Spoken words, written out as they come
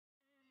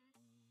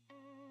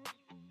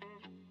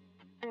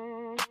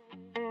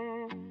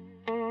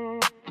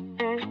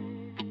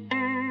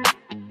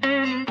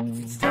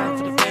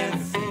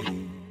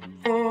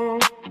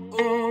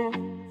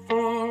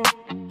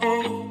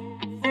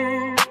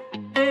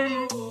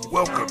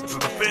Welcome to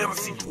the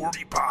Fantasy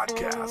 40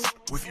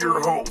 Podcast with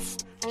your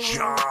host,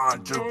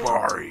 John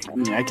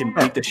Dabari. I can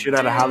beat the shit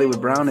out of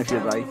Hollywood Brown if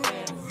you'd like.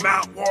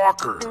 Matt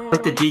Walker.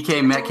 Like the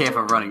DK Metcalf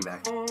of running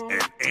back.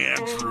 And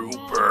Andrew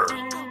Berg.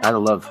 I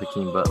love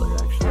Hakeem Butler,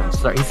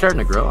 actually. He's starting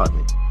to grow on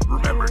me.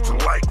 Remember to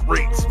like,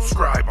 rate,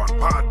 subscribe on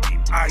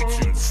Podbean,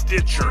 iTunes,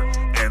 Stitcher,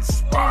 and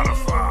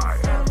Spotify.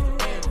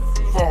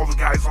 Follow the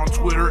guys on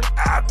Twitter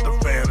at the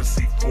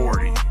Fantasy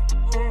 40.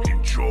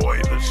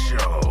 Enjoy the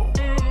show.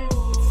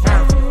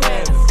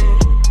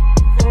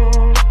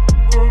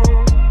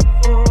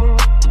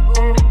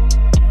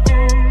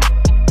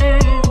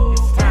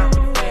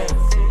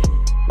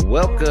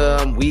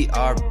 Welcome. We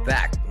are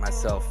back.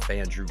 Myself,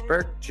 Andrew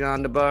Burke,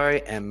 John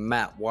Dabari, and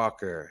Matt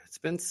Walker. It's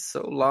been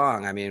so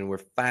long. I mean, we're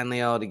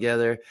finally all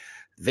together.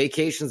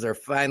 Vacations are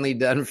finally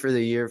done for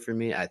the year for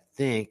me. I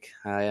think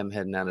I am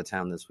heading out of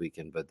town this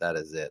weekend, but that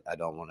is it. I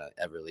don't want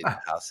to ever leave the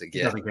house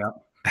again.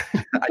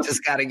 I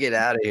just got to get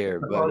out of here.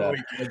 But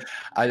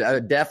I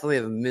definitely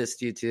have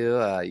missed you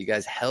too. You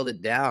guys held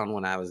it down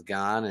when I was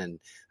gone, and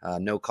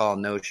no call,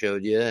 no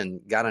showed you, and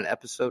got an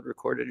episode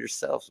recorded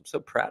yourself. I'm so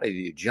proud of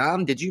you.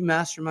 John, did you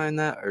mastermind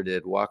that, or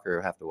did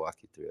Walker have to walk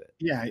you through it?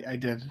 Yeah, I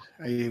did.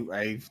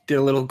 I did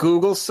a little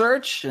Google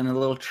search and a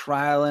little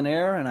trial and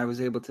error, and I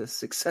was able to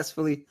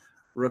successfully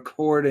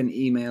record and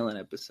email an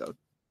episode.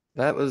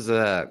 That was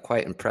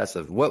quite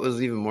impressive. What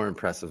was even more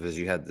impressive is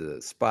you had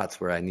the spots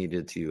where I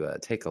needed to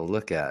take a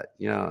look at.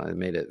 You know, it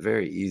made it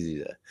very easy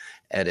to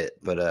edit.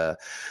 But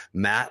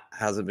Matt,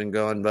 how's it been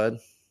going, bud?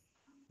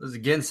 I was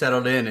getting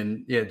settled in,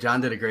 and yeah,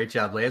 John did a great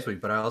job last week,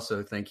 but I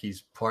also think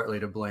he's partly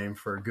to blame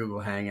for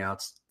Google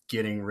Hangouts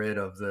getting rid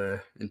of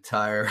the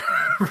entire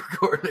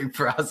recording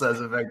process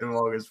effective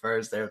August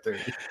 1st after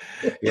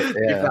he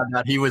found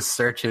out he was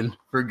searching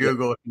for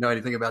Google. If you know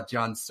anything about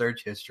John's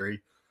search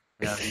history,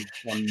 he's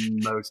on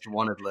most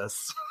wanted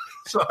lists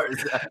as far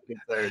as that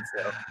concerned.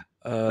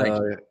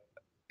 So,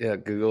 yeah,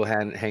 Google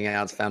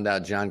Hangouts found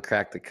out John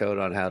cracked the code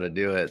on how to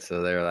do it,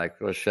 so they're like,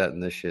 "We're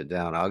shutting this shit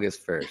down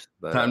August 1st."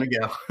 But, time to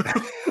go.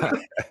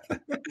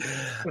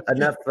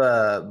 Enough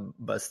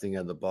busting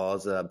of the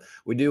balls.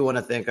 We do want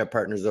to thank our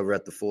partners over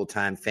at the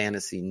Full-Time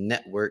Fantasy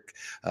Network.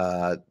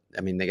 I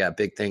mean, they got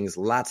big things,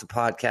 lots of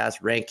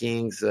podcasts,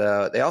 rankings.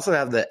 They also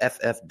have the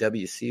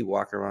FFWC.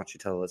 Walker, why don't you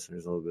tell the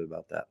listeners a little bit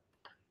about that?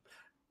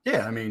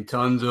 Yeah, I mean,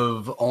 tons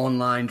of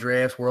online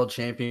drafts, world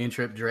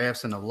championship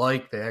drafts, and the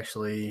like. They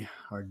actually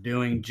are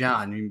doing,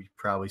 John, you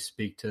probably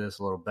speak to this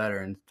a little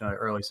better, in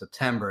early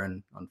September.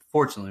 And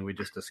unfortunately, we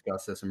just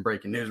discussed this in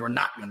breaking news. We're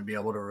not going to be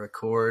able to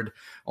record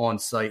on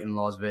site in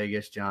Las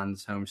Vegas,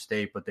 John's home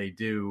state, but they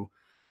do,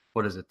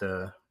 what is it,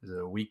 the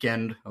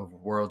weekend of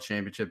world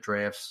championship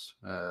drafts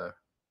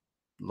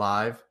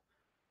live?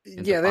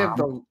 Yeah, they have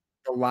the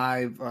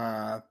live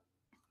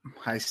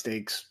high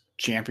stakes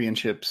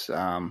championships.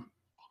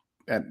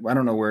 I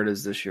don't know where it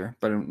is this year,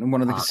 but in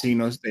one of the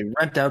casinos, they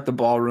rent out the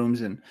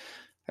ballrooms and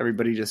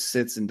everybody just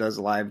sits and does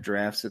live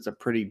drafts. It's a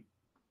pretty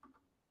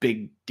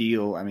big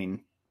deal. I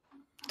mean,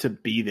 to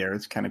be there,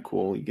 it's kind of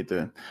cool. You get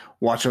to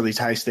watch all these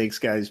high stakes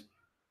guys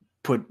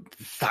put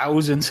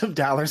thousands of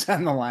dollars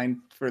on the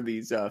line for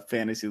these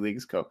fantasy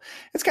leagues.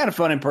 It's kind of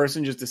fun in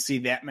person just to see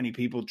that many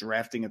people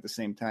drafting at the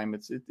same time.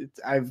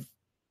 I've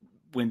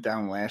went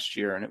down last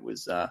year and it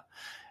was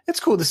it's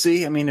cool to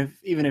see. I mean,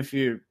 if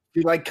you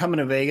like coming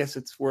to Vegas,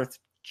 it's worth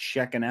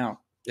checking out.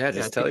 Yeah,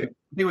 just tell you.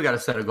 I think we got to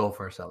set a goal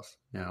for ourselves.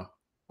 You know,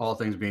 all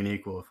things being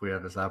equal, if we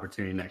have this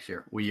opportunity next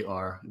year, we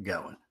are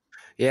going.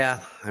 Yeah,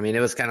 I mean, it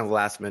was kind of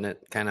last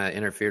minute, kind of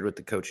interfered with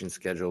the coaching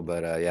schedule.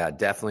 But, yeah,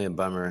 definitely a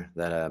bummer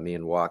that me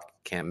and Walk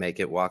can't make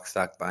it. Walk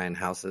stock buying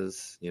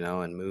houses, you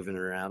know, and moving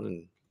around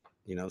and,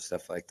 you know,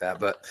 stuff like that.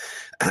 But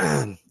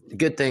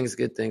good things.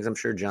 I'm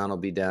sure John will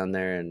be down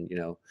there and, you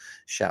know,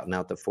 shouting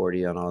out the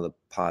 40 on all the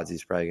pods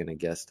he's probably going to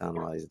guest on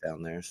while he's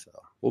down there. So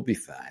we'll be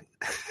fine.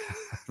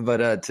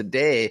 But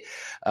today,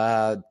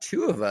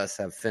 two of us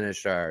have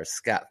finished our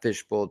Scott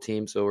Fishbowl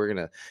team. So we're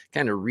going to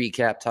kind of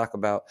recap, talk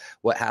about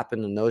what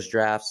happened in those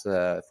drafts.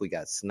 If we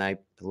got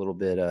sniped, a little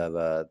bit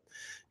of,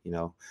 you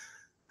know,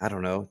 I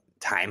don't know,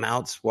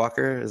 timeouts.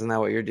 Walker, isn't that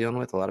what you're dealing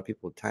with? A lot of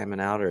people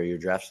timing out, or your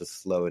draft's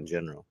just slow in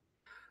general?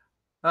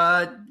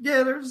 Yeah,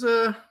 there's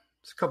a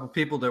couple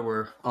people that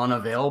were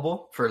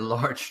unavailable for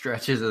large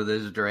stretches of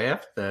this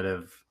draft that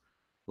have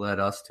led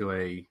us to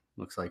a,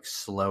 looks like,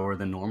 slower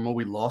than normal.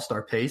 We lost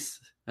our pace,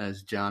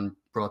 as John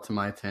brought to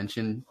my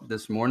attention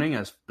this morning,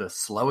 as the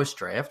slowest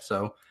draft.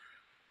 So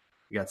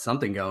we got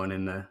something going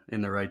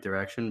in the right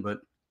direction. But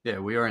yeah,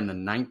 we are in the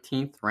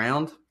 19th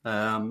round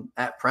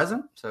at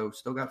present. So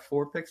still got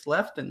 4 picks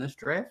left in this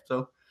draft.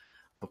 So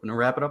hoping to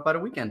wrap it up by the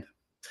weekend.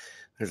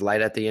 There's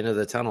light at the end of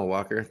the tunnel,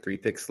 Walker. 3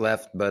 picks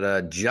left.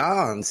 But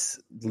John's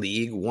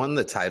league won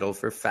the title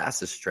for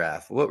fastest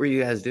draft. What were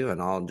you guys doing?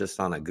 All just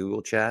on a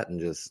Google chat and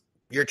just,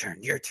 your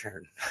turn.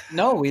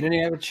 No, we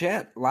didn't have a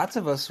chat. Lots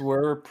of us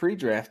were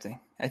pre-drafting.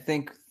 I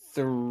think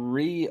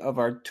 3 of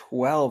our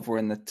 12 were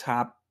in the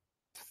top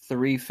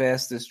 3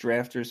 fastest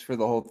drafters for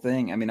the whole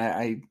thing. I mean,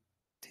 I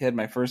had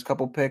my first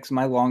couple picks.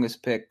 My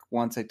longest pick,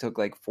 once I took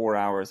like 4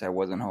 hours, I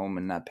wasn't home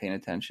and not paying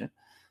attention.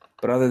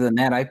 But other than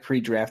that, I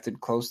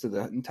pre-drafted close to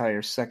the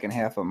entire second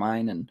half of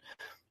mine, and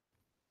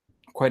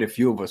quite a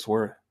few of us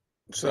were.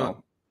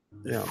 So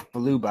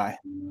flew by.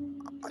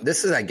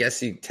 This is, I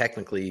guess you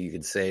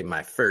could say,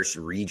 my first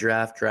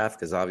redraft draft,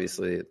 because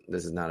obviously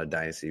this is not a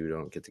dynasty. We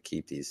don't get to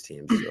keep these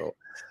teams. So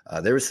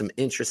there were some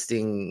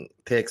interesting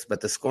picks,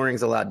 but the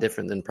scoring's a lot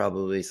different than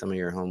probably some of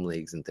your home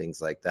leagues and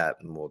things like that,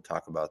 and we'll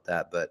talk about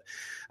that. But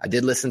I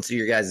did listen to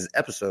your guys'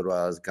 episode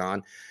while I was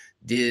gone.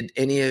 Did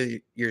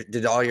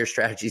all your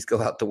strategies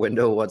go out the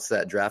window once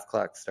that draft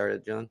clock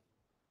started, John?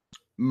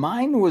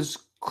 Mine was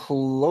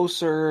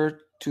closer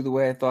to the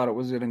way I thought it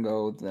was going to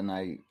go than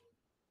I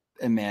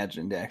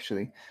imagined,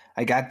 actually.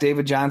 I got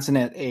David Johnson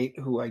at 8,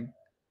 who I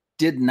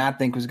did not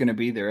think was going to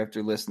be there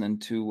after listening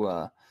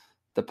to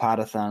the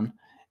Podathon.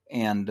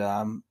 And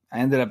I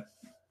ended up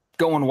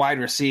going wide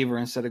receiver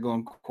instead of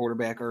going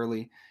quarterback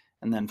early.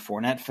 And then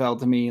Fournette fell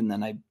to me. And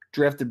then I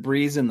drafted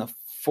Breeze in the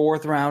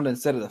 4th round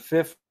instead of the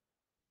 5th,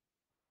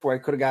 where I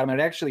could have got him.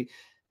 It actually,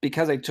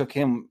 because I took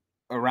him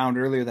around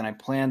earlier than I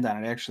planned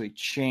on, it actually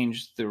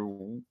changed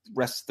the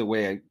rest of the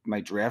way my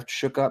draft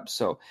shook up.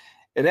 So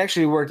it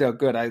actually worked out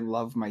good. I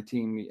love my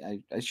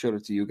team. I showed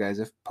it to you guys.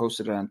 I've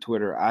posted it on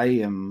Twitter.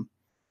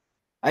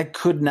 I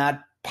could not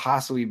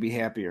possibly be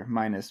happier,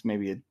 minus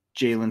maybe a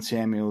Jalen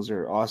Samuels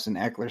or Austin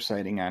Eckler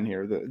sighting on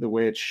here. The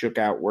way it shook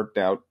out worked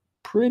out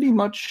pretty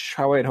much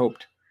how I'd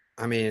hoped.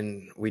 I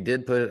mean, we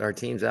did put our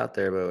teams out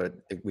there, but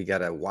we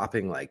got a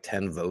whopping like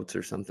 10 votes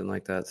or something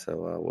like that.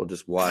 So we'll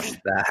just wash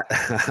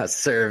that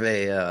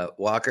survey,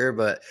 Walker.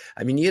 But,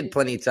 I mean, you had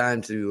plenty of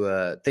time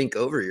to think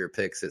over your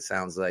picks, it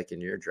sounds like, in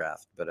your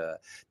draft. But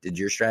did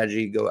your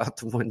strategy go out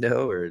the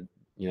window, or,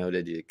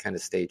 did you kind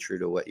of stay true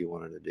to what you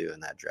wanted to do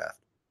in that draft?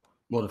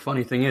 Well, the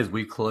funny thing is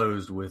we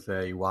closed with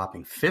a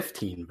whopping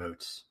 15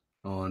 votes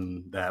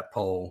on that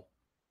poll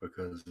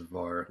because of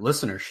our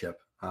listenership,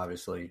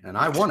 obviously. And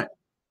I won it.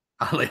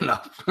 Oddly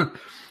enough.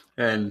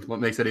 And what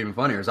makes it even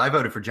funnier is I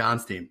voted for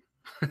John's team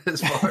as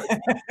far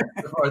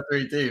as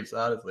 3 teams,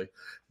 honestly.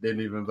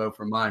 Didn't even vote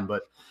for mine,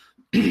 but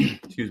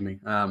excuse me.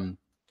 I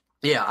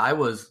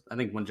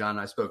think when John and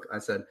I spoke, I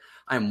said,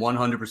 I am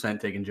 100%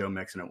 taking Joe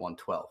Mixon at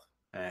 112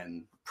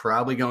 and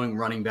probably going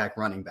running back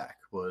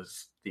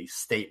was the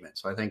statement.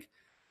 So I think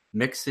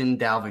Mixon,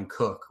 Dalvin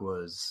Cook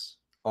was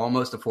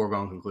almost a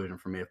foregone conclusion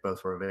for me if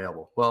both were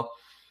available. Well,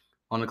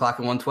 on the clock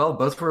at 112,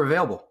 both were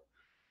available,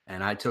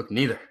 and I took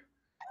neither.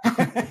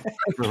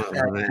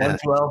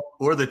 112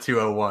 or the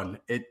 201.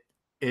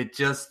 It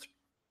just,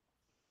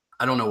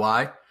 I don't know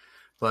why,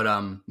 but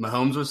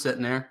Mahomes was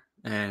sitting there,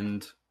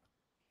 and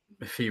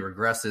if he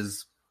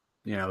regresses,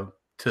 to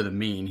the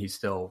mean, he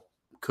still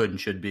could and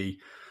should be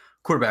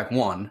quarterback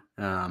 1.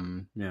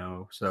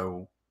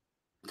 So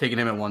taking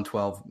him at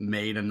 112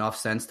 made enough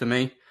sense to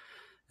me.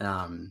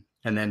 And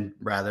then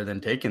rather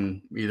than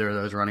taking either of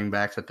those running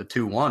backs at the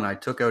 2-1, I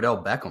took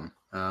Odell Beckham,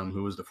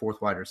 who was the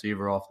 4th wide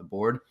receiver off the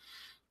board.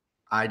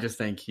 I just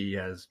think he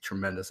has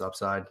tremendous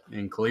upside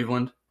in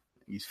Cleveland.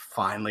 He's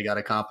finally got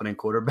a competent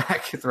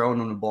quarterback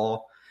throwing him the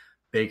ball.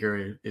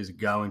 Baker is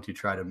going to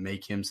try to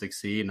make him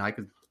succeed. And I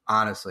could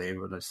honestly,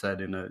 what I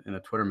said in a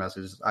Twitter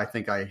message, I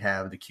think I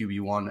have the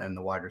QB1 and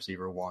the wide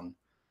receiver 1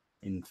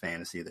 in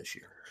fantasy this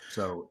year.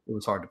 So it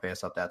was hard to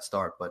pass up that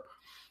start. But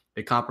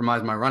it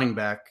compromised my running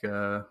back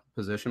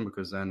position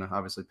because then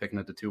obviously picking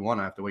at the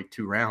 2-1, I have to wait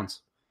 2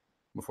 rounds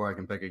before I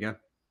can pick again.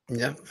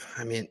 Yep.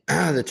 I mean,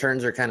 the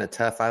turns are kind of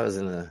tough.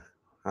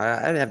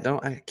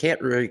 I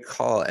can't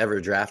recall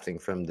ever drafting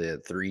from the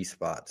 3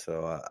 spot.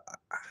 So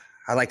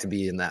I like to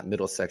be in that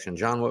middle section.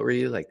 John, what were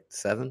you, like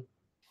 7?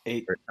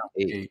 8.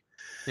 8.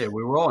 Yeah,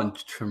 we were all in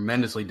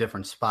tremendously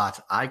different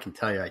spots. I can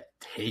tell you, I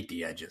hate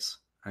the edges.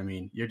 I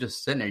mean, you're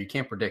just sitting there. You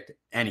can't predict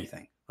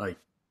anything. Like,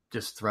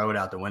 just throw it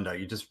out the window.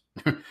 You just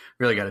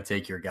really got to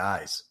take your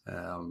guys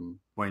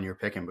when you're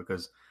picking,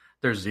 because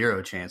there's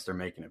zero chance they're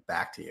making it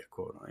back to you,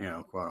 quote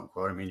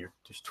unquote. I mean, you're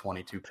just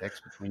 22 picks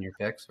between your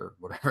picks, or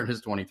whatever it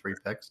is, 23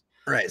 picks.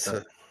 Right.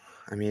 So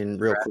I mean,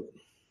 real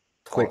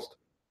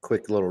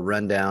quick little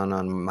rundown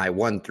on my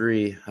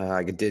 1-3.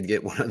 I did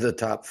get one of the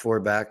top 4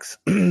 backs.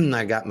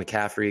 I got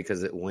McCaffrey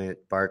because it went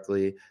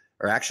Barkley,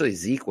 or actually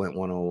Zeke went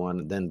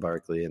 101, then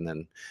Barkley, and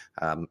then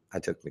I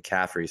took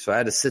McCaffrey. So I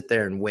had to sit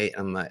there and wait.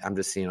 I'm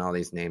just seeing all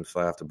these names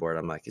fly off the board.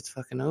 I'm like, it's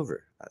fucking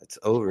over. It's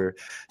over.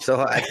 So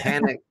I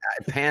panicked.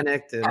 And,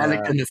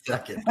 in the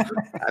second.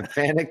 I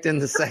panicked in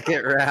the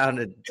second round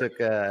and took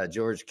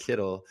George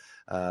Kittle.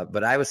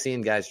 But I was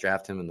seeing guys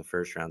draft him in the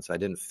first round, so I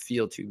didn't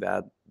feel too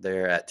bad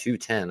there. At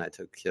 210, I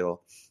took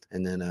Kittle,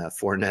 and then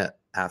Fournette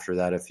after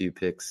that, a few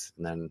picks,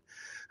 and then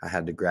I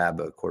had to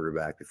grab a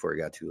quarterback before it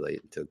got too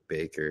late and took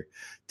Baker.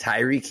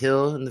 Tyreek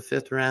Hill in the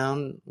 5th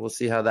round. We'll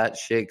see how that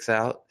shakes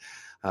out.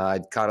 I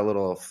caught a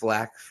little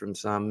flack from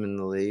some in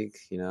the league,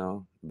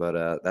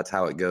 but that's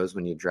how it goes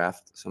when you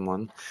draft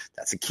someone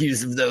that's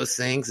accused of those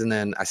things. And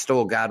then I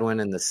stole Godwin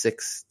in the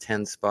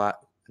 6-10 spot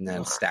and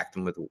then stacked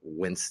him with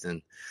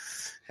Winston.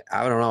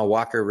 I don't know.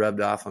 Walker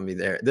rubbed off on me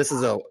there.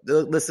 Listen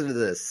to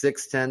this: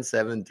 6'10",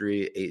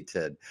 7'3",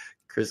 8'10".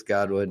 Chris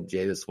Godwin,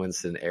 Jameis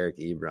Winston, Eric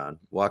Ebron.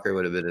 Walker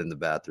would have been in the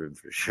bathroom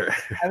for sure.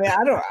 I mean,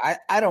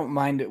 I don't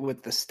mind it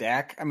with the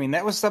stack. I mean,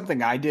 that was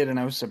something I did, and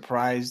I was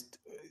surprised.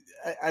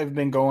 I've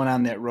been going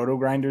on that Roto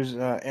Grinders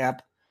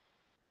app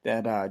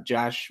that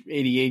Josh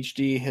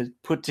ADHD has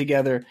put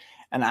together,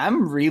 and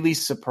I'm really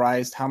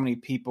surprised how many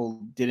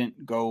people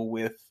didn't go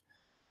with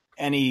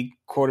any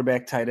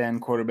quarterback, tight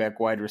end, quarterback,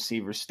 wide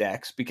receiver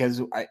stacks,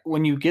 because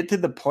when you get to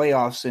the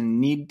playoffs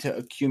and need to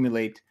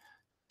accumulate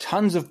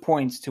tons of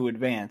points to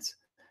advance,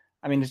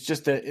 I mean, it's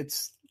just a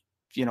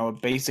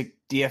basic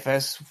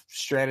DFS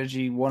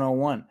strategy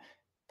 101.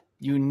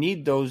 You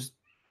need those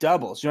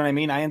doubles. You know what I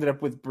mean? I ended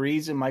up with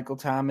Breeze and Michael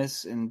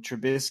Thomas and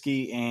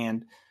Trubisky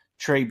and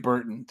Trey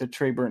Burton. The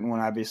Trey Burton one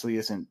obviously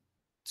isn't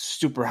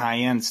super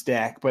high-end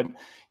stack, but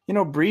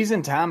Breeze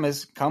and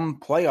Thomas, come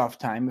playoff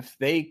time, if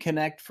they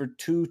connect for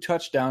 2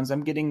 touchdowns,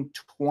 I'm getting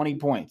 20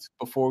 points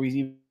before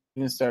we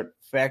even start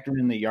factoring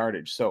in the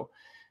yardage. So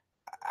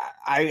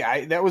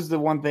I that was the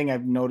one thing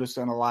I've noticed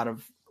on a lot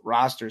of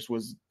rosters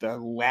was the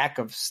lack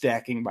of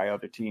stacking by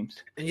other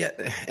teams. Yeah,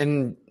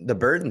 and the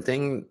Burton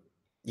thing,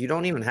 you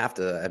don't even have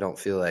to, I don't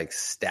feel like,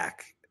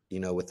 stack,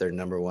 with their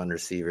number one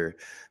receiver.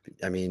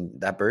 I mean,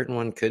 that Burton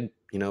one could,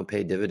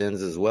 pay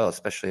dividends as well,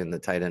 especially in the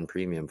tight end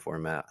premium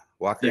format.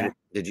 Walker,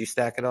 Did you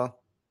stack it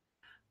all?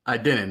 I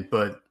didn't,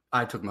 but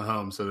I took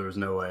Mahomes, so there was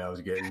no way I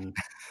was getting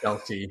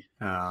Kelsey.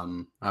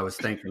 I was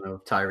thinking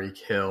of Tyreek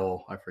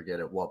Hill. I forget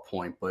at what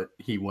point, but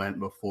he went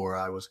before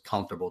I was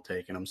comfortable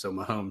taking him. So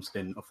Mahomes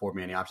didn't afford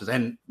me any options.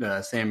 And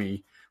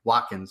Sammy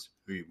Watkins,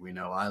 who we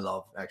know I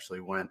love,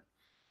 actually went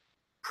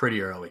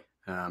pretty early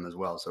as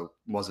well. So it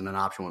wasn't an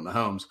option with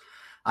Mahomes.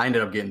 I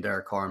ended up getting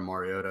Derek Carr and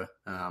Mariota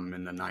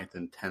in the 9th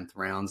and 10th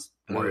rounds.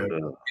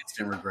 Mariota,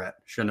 instant regret.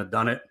 Shouldn't have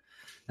done it.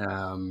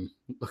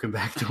 Looking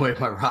back the way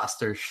my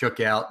roster shook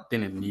out,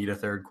 didn't need a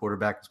third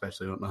quarterback,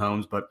 especially with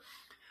Mahomes, but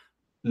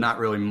not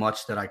really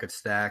much that I could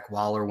stack.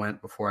 Waller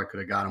went before I could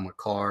have got him with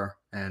Carr,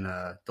 and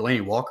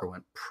Delaney Walker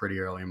went pretty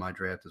early in my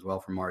draft as well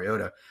for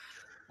Mariota.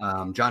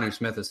 Jonnu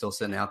Smith is still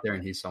sitting out there,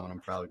 and he's someone I'm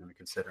probably going to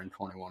consider in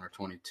 21 or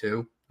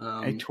 22.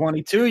 At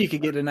 22, you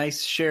could get a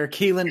nice share.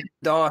 Keelan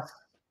Doss.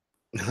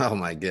 Oh,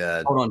 my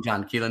God. Hold on,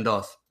 John. Keelan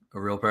Doss,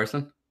 a real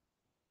person?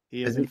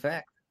 He is, in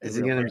fact. Is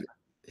he going to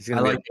I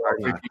like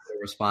how people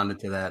responded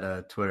to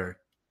that Twitter.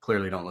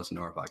 Clearly don't listen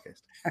to our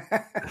podcast.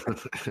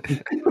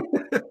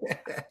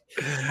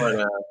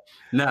 But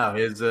no,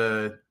 his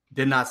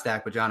did not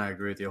stack. But John, I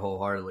agree with you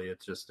wholeheartedly.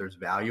 It's just there's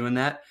value in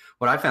that.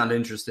 What I found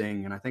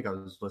interesting, and I think I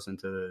was listening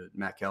to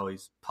Matt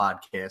Kelly's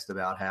podcast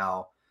about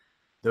how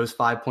those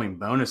 5-point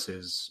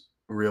bonuses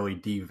really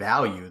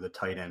devalue the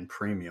tight end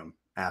premium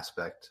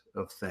aspect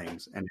of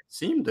things. And it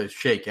seemed to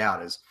shake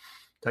out as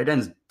tight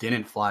ends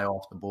didn't fly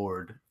off the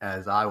board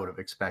as I would have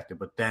expected.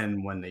 But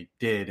then when they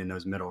did in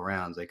those middle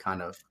rounds, they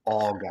kind of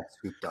all got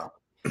scooped up.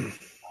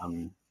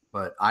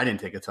 But I didn't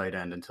take a tight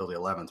end until the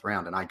 11th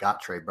round, and I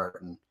got Trey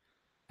Burton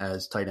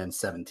as tight end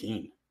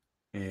 17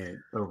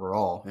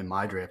 overall in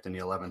my draft in the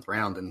 11th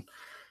round, and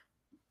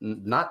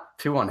not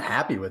too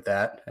unhappy with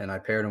that. And I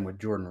paired him with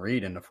Jordan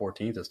Reed in the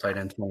 14th as tight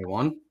end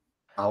 21.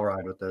 I'll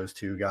ride with those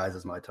two guys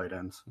as my tight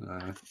ends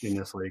in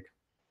this league.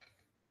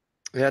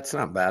 Yeah, it's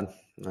not bad,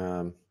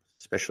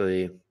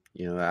 especially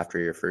after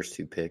your first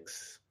 2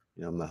 picks.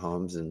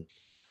 Mahomes and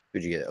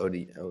who'd you get?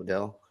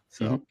 Odell.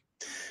 So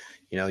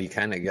you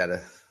kind of got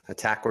to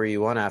attack where you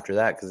want after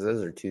that, because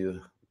those are 2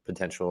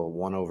 potential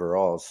 1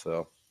 overalls.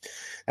 So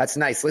that's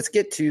nice. Let's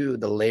get to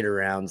the later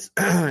rounds,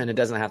 and it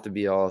doesn't have to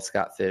be all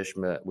Scott Fish,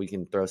 but we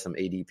can throw some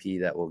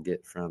ADP that we'll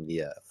get from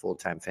the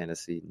Full-Time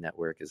Fantasy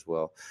Network as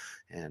well,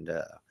 and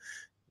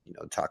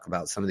talk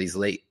about some of these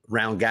late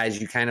round guys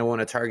you kind of want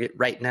to target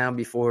right now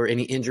before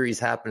any injuries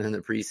happen in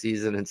the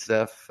preseason and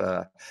stuff.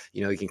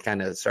 You can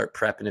kind of start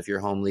prepping if your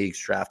home leagues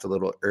draft a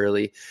little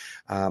early.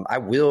 I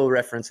will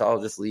reference,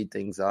 I'll just lead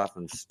things off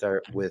and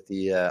start with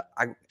the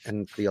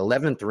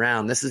 11th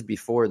round. This is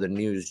before the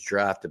news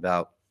dropped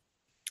about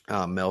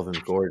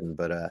Melvin Gordon,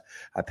 but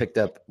I picked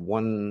up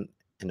one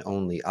and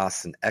only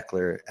Austin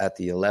Eckler at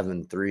the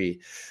 11-3.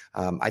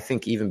 I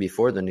think even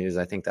before the news,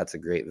 I think that's a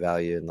great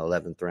value in the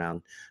 11th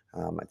round.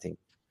 I think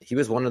he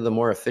was one of the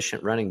more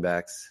efficient running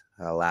backs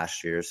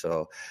last year.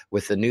 So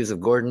with the news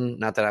of Gordon,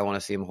 not that I want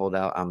to see him hold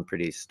out, I'm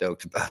pretty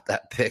stoked about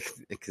that pick,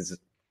 because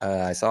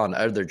I saw in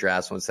other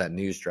drafts, once that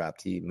news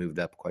dropped, he moved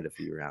up quite a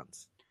few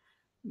rounds.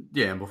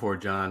 Yeah, and before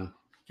John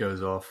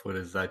goes off with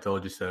his I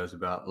told you so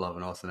about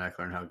loving Austin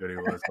Eckler and how good he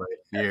was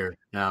last year.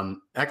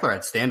 Eckler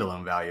had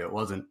standalone value. It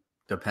wasn't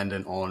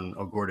dependent on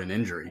a Gordon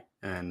injury.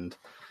 And,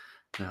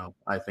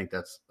 I think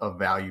that's a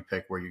value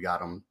pick where you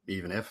got him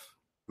even if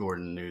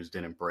Gordon news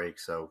didn't break.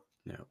 So,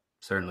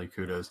 certainly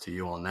kudos to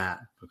you on that,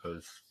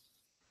 because,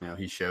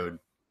 he showed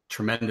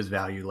tremendous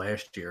value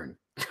last year.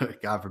 And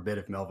God forbid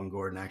if Melvin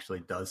Gordon actually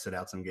does sit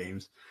out some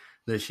games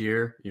this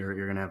year, you're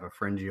going to have a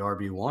fringy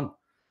RB1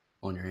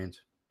 on your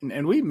hands.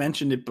 And we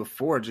mentioned it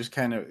before, just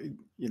kind of,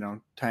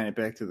 tying it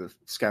back to the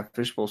Scott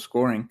Fishbowl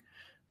scoring.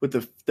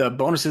 with the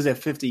bonuses at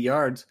 50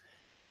 yards,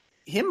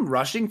 him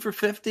rushing for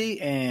 50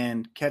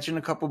 and catching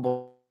a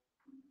couple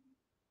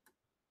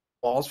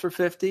balls for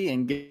 50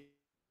 and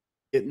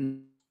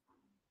getting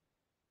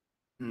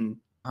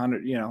 100,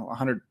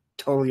 100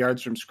 total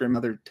yards from scrimmage,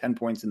 another 10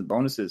 points in the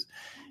bonuses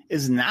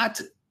is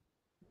not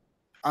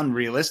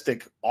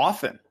unrealistic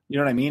often. You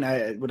know what I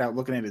mean? Without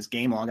looking at his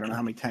game log, I don't know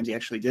how many times he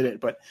actually did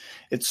it, but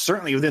it's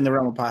certainly within the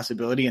realm of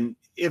possibility. And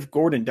if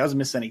Gordon does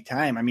miss any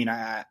time, I mean,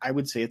 I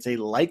would say it's a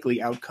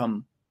likely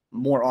outcome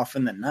more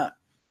often than not.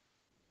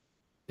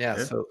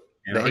 Yeah. So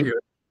the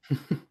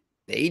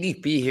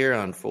ADP here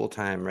on full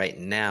time right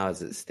now,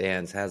 as it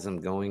stands, has him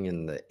going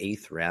in the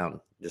 8th round,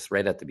 just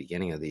right at the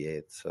beginning of the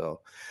 8th. So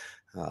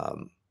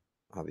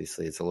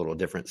obviously it's a little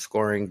different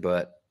scoring,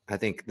 but I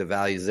think the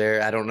value's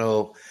there. I don't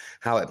know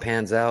how it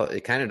pans out.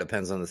 It kind of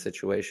depends on the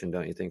situation,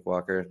 don't you think,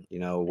 Walker?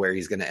 Where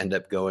he's going to end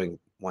up going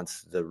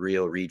once the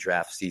real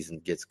redraft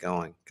season gets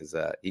going, because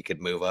he could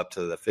move up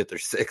to the 5th or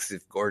 6th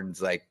if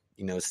Gordon's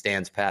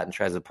stands pat and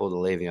tries to pull the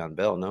Le'Veon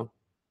Bell. No.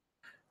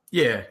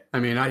 Yeah, I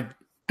mean,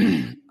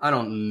 I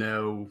don't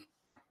know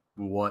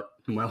what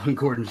Melvin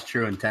Gordon's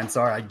true intents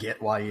are. I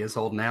get why he is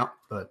holding out,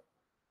 but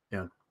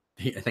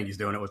I think he's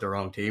doing it with the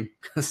wrong team.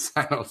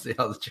 I don't see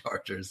how the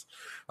Chargers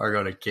are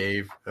going to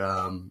cave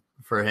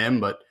for him.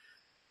 But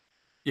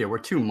yeah, we're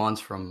 2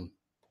 months from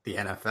the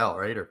NFL,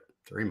 right? Or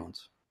 3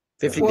 months.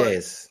 50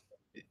 days.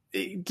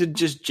 To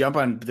just jump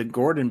on the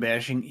Gordon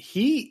bashing,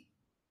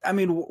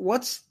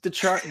 what's the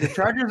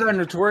Chargers are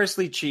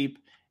notoriously cheap,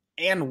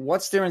 and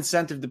what's their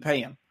incentive to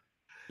pay him?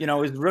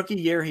 His rookie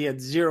year, he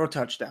had 0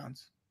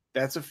 touchdowns.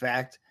 That's a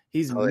fact.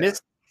 He's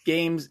missed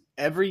games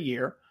every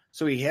year,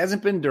 so he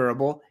hasn't been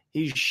durable.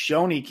 He's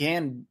shown he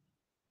can,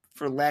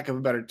 for lack of a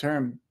better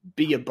term,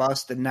 be a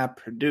bust and not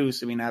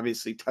produce. I mean,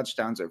 obviously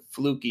touchdowns are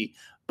fluky,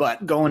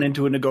 but going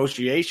into a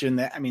negotiation,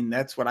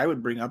 that's what I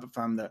would bring up if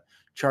I'm the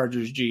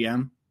Chargers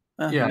GM.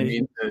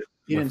 He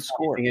didn't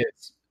score.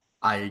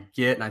 I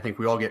get, and I think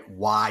we all get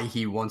why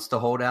he wants to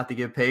hold out to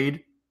get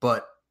paid,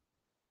 but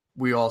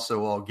we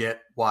also all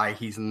get why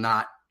he's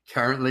not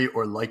currently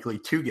or likely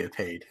to get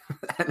paid.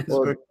 That is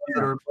the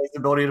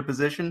replaceability of the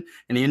position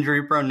and the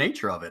injury-prone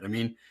nature of it. I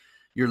mean,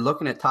 you're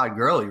looking at Todd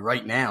Gurley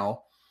right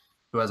now,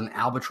 who has an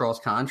albatross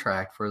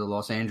contract for the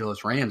Los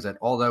Angeles Rams, that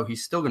although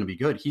he's still going to be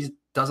good, he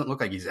doesn't look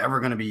like he's ever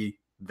going to be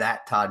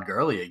that Todd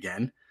Gurley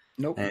again.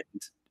 Nope. And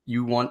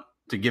you want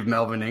to give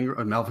Melvin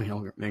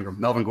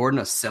Gordon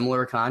a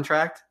similar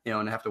contract,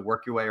 and have to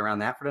work your way around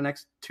that for the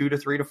next 2 to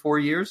 3 to 4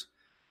 years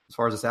as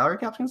far as the salary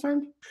cap's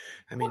concerned?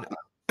 I mean,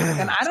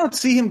 and I don't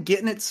see him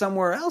getting it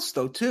somewhere else,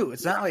 though, too.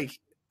 It's not like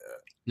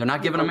they're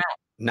not giving him out.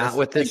 Not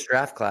with this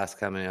draft class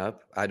coming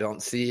up. I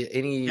don't see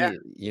any,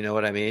 you know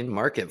what I mean,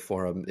 market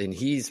for him. And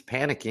he's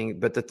panicking.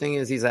 But the thing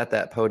is, he's at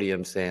that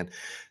podium saying,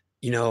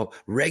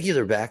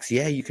 regular backs,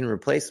 you can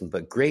replace them.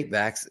 But great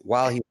backs,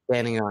 while he's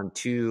standing on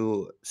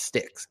 2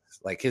 sticks,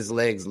 like his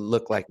legs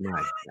look like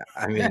mine.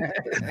 I mean,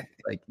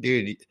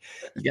 dude,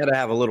 you got to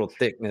have a little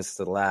thickness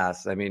to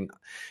last. I mean,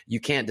 you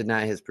can't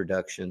deny his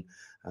production.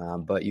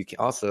 But you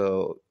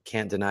also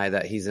can't deny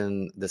that he's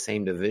in the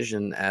same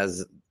division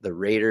as the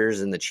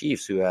Raiders and the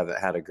Chiefs, who have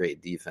had a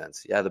great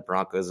defense. Yeah, the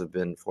Broncos have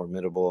been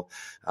formidable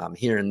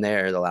here and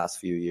there the last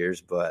few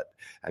years. But,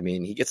 I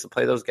mean, he gets to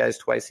play those guys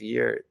twice a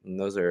year, and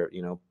those are,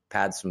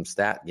 pad some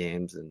stat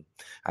games. And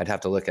I'd have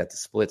to look at the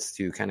splits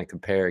to kind of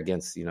compare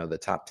against, the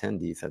top 10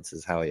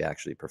 defenses, how he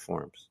actually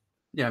performs.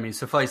 Yeah, I mean,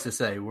 suffice to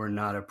say, we're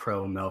not a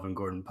pro Melvin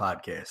Gordon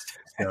podcast.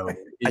 So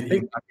I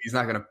think he's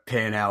not going to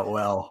pan out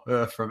well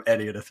from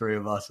any of the 3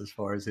 of us as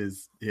far as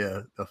his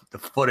the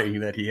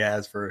footing that he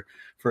has for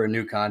a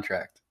new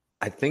contract.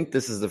 I think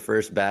this is the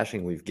first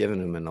bashing we've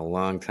given him in a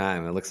long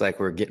time. It looks like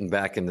we're getting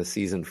back into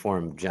season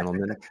form,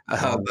 gentlemen.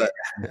 But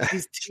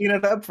he's teeing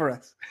it up for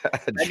us.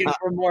 Begging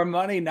for more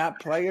money, not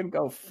playing.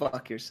 Go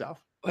fuck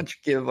yourself. Why don't you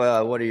give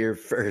what are your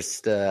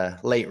first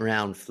late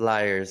round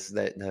flyers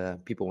that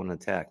people want to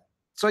attack?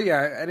 So,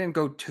 I didn't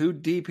go too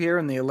deep here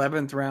in the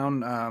 11th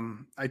round.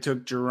 I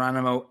took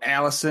Geronimo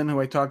Allison, who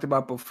I talked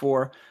about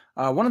before.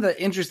 One of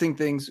the interesting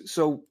things,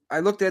 so I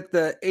looked at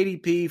the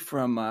ADP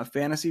from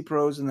Fantasy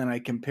Pros, and then I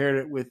compared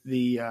it with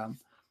the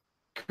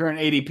current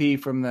ADP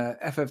from the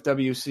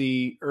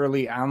FFWC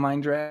early online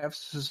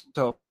drafts.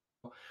 So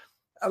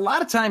a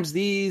lot of times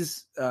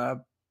these FFWC,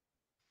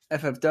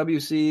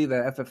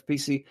 the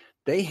FFPC,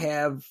 they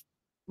have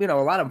a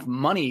lot of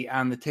money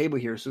on the table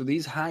here. So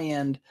these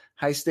high-end,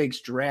 high-stakes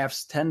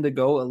drafts tend to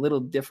go a little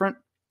different.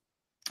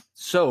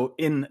 So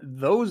in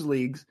those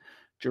leagues,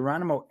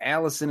 Geronimo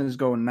Allison is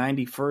going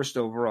 91st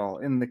overall.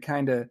 In the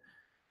kind of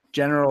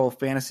general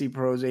Fantasy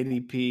Pros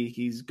ADP,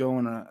 he's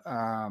going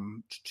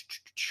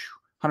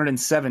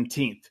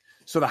 117th.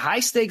 So the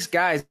high-stakes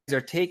guys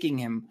are taking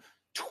him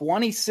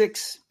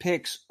 26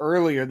 picks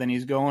earlier than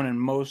he's going in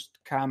most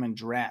common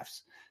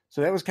drafts.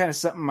 So that was kind of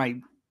something I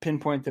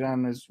pinpointed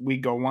on as we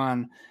go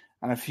on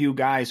a few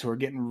guys who are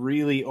getting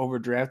really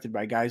overdrafted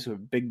by guys who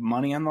have big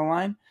money on the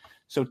line.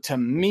 So to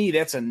me,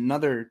 that's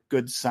another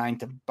good sign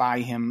to buy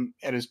him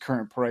at his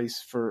current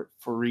price for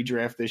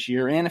redraft this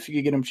year. And if you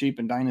could get him cheap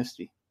in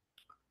Dynasty.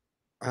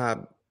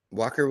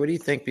 Walker, what do you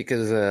think?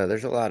 Because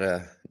there's a lot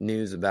of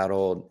news about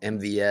old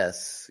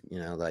MVS.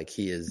 Like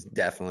he is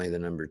definitely the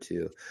number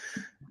 2.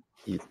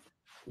 You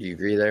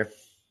agree there?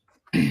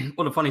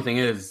 Well, the funny thing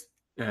is,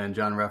 and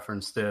John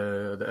referenced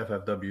the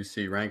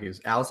FFWC rankings,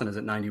 Allison is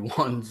at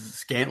 91,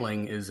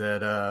 Scantling is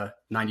at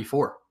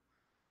 94.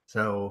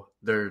 So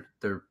they're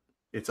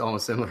it's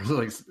almost similar.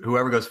 Like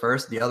whoever goes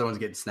first, the other one's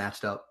getting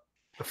snatched up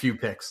a few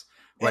picks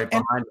right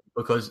behind it,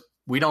 because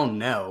we don't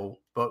know,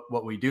 but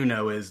what we do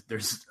know is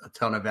there's a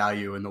ton of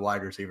value in the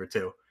wide receiver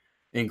too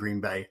in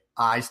Green Bay.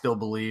 I still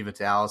believe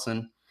it's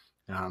Allison.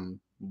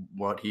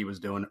 What he was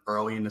doing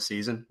early in the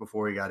season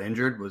before he got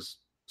injured was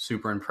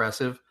super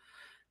impressive.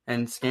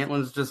 And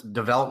Scantling's just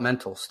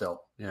developmental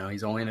still.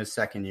 He's only in his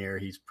second year.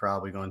 He's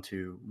probably going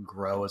to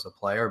grow as a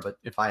player. But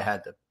if I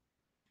had to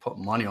put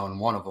money on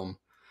one of them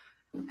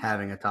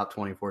having a top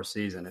 24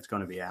 season, it's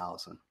going to be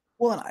Allison.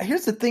 Well,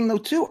 here's the thing, though,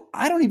 too.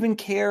 I don't even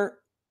care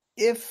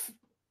if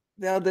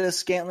the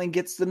Scantling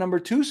gets the number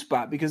 2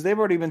 spot, because they've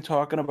already been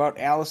talking about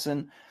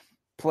Allison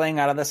playing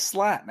out of the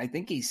slot. And I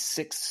think he's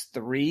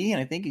 6'3", and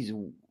I think he's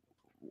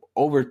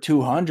over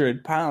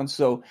 200 pounds.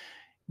 So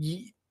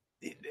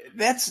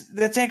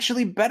that's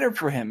actually better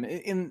for him.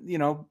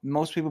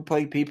 Most people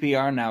play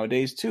PPR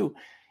nowadays too.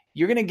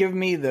 You're going to give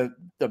me the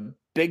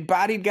big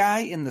bodied guy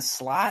in the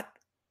slot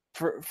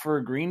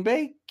for Green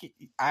Bay?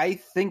 I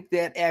think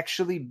that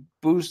actually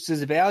boosts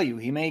his value.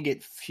 He may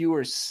get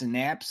fewer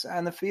snaps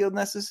on the field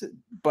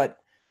but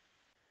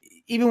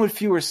even with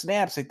fewer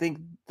snaps, I think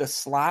the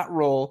slot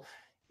role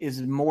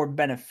is more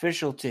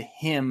beneficial to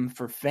him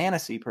for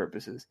fantasy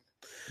purposes.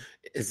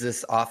 Is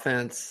this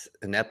offense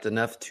inept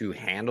enough to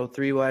handle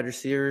 3 wide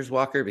receivers,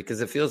 Walker?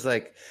 Because it feels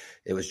like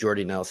it was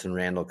Jordy Nelson,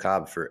 Randall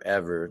Cobb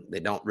forever. They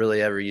don't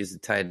really ever use the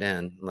tight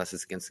end unless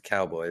it's against the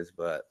Cowboys.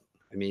 But,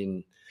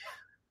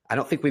 I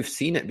don't think we've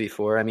seen it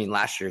before.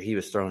 Last year he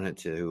was throwing it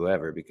to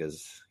whoever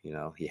because,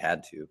 he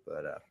had to.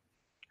 But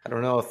I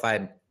don't know if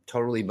I'd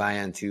totally buy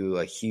into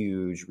a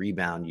huge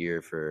rebound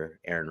year for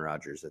Aaron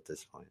Rodgers at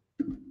this point.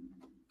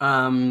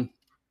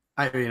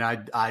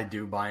 I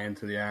do buy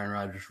into the Aaron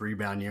Rodgers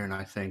rebound year, and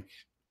I think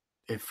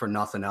if for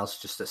nothing else,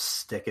 just to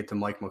stick it to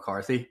Mike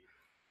McCarthy.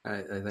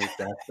 I think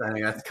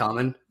that's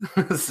coming.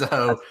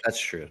 So that's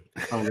true.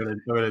 I'm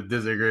gonna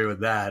disagree with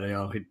that.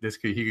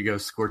 He could go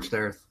scorched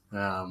earth.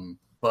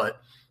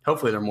 But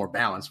hopefully they're more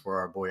balanced for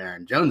our boy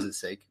Aaron Jones'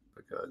 sake,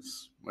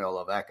 because we all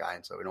love that guy,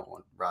 and so we don't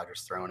want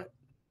Rodgers throwing it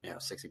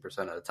 60%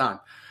 of the time.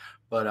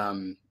 But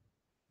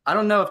I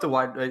don't know if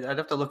I'd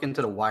have to look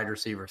into the wide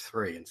receiver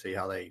 3 and see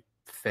how they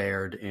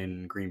fared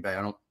in Green Bay.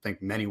 I don't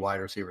think many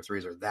wide receiver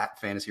 3s are that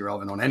fantasy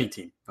relevant on any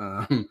team,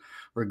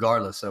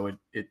 regardless. So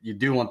you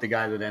do want the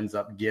guy that ends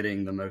up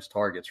getting the most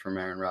targets from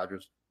Aaron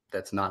Rodgers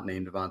that's not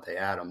named Devontae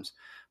Adams.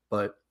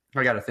 But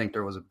I got to think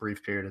there was a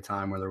brief period of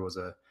time where there was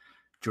a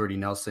Jordy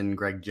Nelson,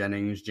 Greg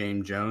Jennings,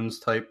 James Jones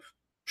type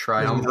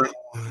triumvirate,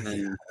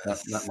 and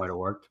that might have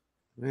worked.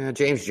 Yeah,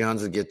 James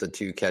Jones would get the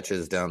 2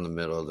 catches down the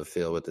middle of the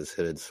field with his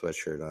hooded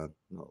sweatshirt on.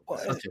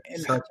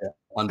 Such an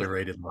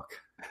underrated look,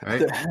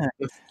 right?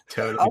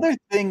 Totally. The other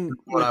thing,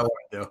 what I want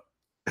to do.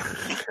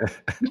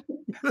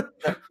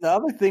 The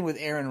other thing with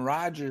Aaron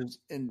Rodgers,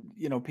 and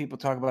people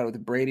talk about it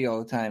with Brady all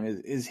the time,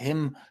 is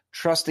him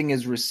trusting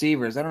his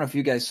receivers. I don't know if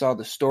you guys saw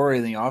the story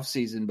in the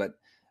offseason, but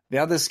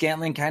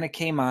Valdez-Scantling kind of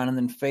came on and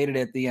then faded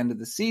at the end of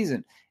the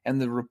season.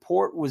 And the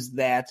report was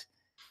that,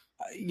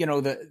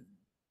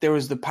 there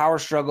was the power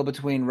struggle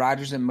between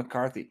Rodgers and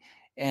McCarthy.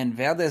 And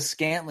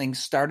Valdez-Scantling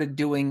started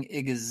doing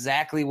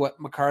exactly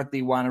what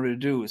McCarthy wanted to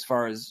do as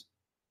far as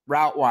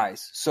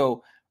route-wise.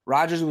 So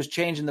Rodgers was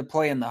changing the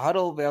play in the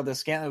huddle.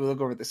 Valdez-Scantling would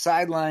look over at the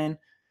sideline,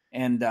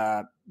 and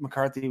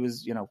McCarthy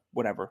was,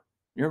 whatever.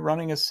 You're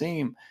running a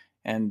seam.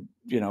 And,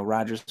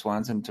 Rodgers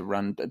wants him to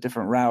run a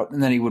different route.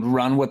 And then he would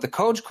run what the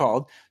coach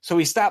called. So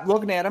he stopped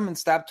looking at him and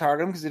stopped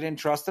targeting him because he didn't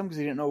trust him, because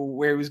he didn't know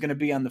where he was going to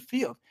be on the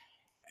field.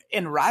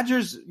 And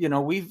Rodgers,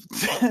 we've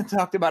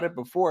talked about it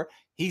before.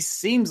 He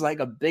seems like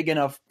a big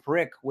enough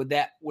prick would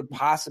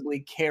possibly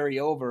carry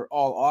over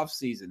all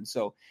offseason.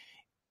 So,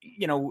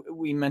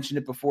 we mentioned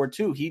it before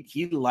too.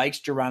 He likes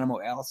Geronimo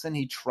Allison.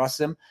 He trusts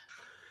him.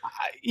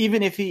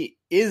 Even if he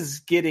is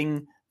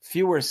getting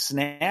fewer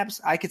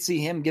snaps, I could see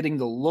him getting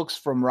the looks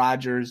from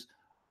Rodgers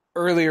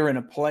earlier in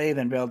a play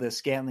than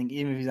Valdez-Scantling,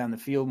 even if he's on the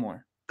field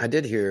more. I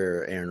did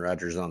hear Aaron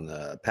Rodgers on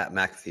the Pat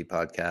McAfee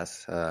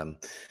podcast.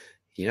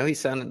 He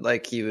sounded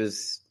like he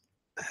was,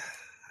 I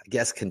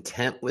guess,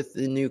 content with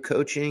the new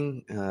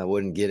coaching.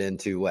 Wouldn't get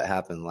into what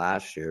happened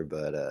last year,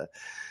 but I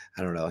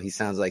don't know. He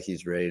sounds like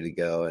he's ready to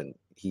go, and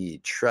he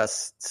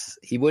trusts.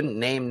 He wouldn't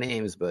name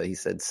names, but he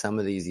said some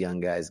of these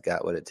young guys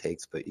got what it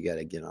takes, but you got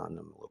to get on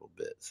them a little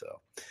bit. So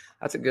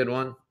that's a good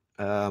one.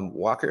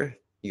 Walker,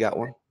 you got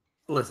one?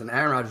 Listen,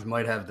 Aaron Rodgers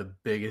might have the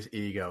biggest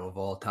ego of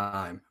all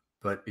time,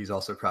 but he's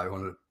also probably one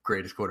of the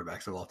greatest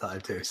quarterbacks of all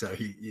time too. So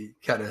you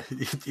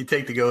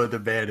take the good with the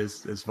bad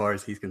as far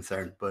as he's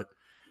concerned. But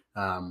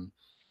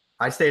I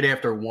I stayed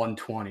after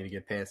 120 to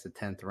get past the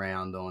 10th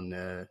round on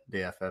the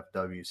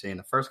FFWC, and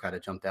the first guy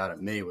that jumped out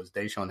at me was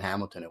Deshaun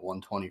Hamilton at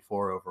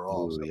 124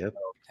 overall. Ooh, so yep.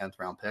 10th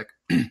round pick.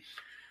 A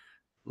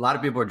lot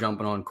of people are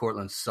jumping on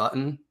Cortland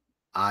Sutton.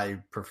 I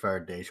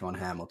prefer Deshaun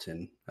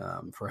Hamilton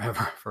for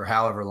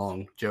however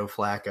long Joe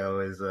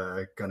Flacco is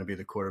going to be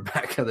the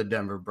quarterback of the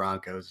Denver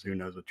Broncos. Who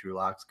knows what Drew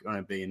Lock's going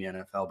to be in the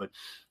NFL? But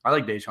I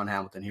like Deshaun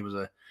Hamilton. He was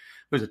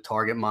a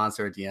target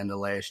monster at the end of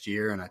last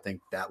year, and I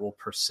think that will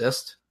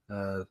persist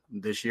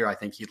this year. I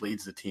think he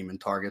leads the team in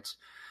targets.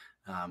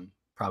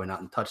 Probably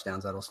not in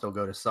touchdowns. That'll still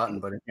go to Sutton.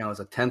 But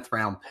as a 10th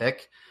round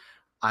pick,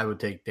 I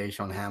would take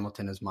Deshaun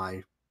Hamilton as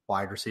my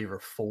wide receiver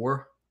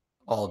 4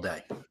 all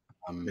day.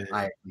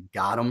 I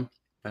got him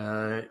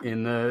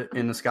in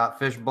the Scott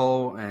Fish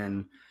Bowl,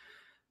 and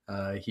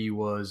he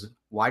was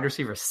wide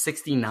receiver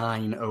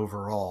 69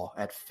 overall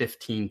at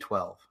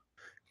 15-12.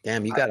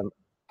 Damn, you got him.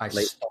 I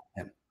stole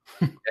him.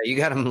 Yeah, you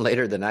got him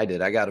later than I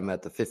did. I got him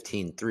at the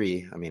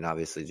 15-3. I mean,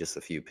 obviously just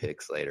a few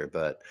picks later,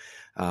 but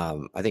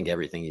I think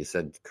everything you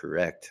said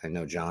correct. I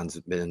know John's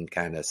been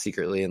kind of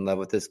secretly in love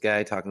with this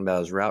guy, talking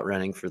about his route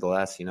running for the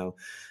last,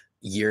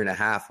 year and a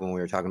half. When we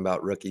were talking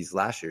about rookies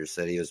last year,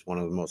 said he was one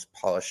of the most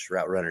polished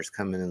route runners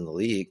coming in the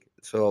league.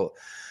 So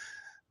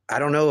I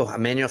don't know.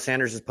 Emmanuel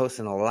Sanders is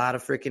posting a lot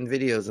of freaking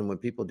videos, and when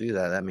people do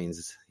that, that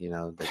means, they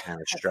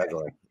kind of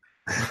struggle.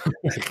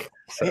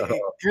 So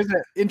here's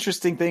an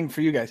interesting thing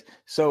for you guys.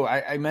 So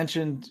I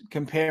mentioned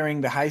comparing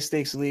the high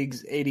stakes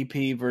leagues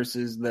ADP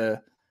versus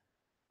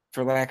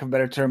for lack of a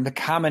better term, the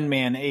common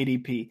man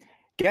ADP.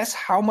 Guess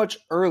how much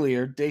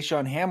earlier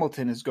Deshaun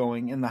Hamilton is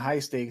going in the high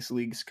stakes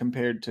leagues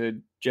compared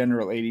to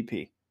general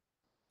ADP?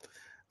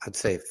 I'd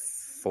say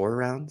 4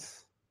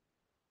 rounds.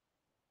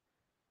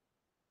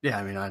 Yeah,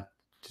 I mean, I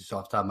just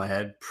off the top of my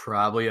head,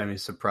 probably. I mean,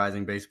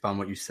 surprising based upon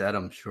what you said.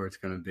 I'm sure it's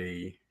going to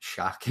be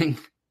shocking,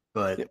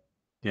 but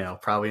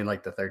probably in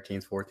like the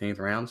 13th, 14th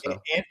round.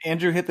 So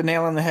Andrew hit the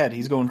nail on the head.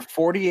 He's going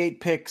 48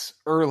 picks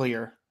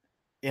earlier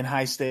in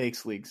high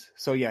stakes leagues.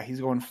 So yeah, he's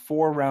going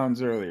 4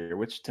 rounds earlier,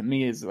 which to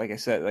me is, like I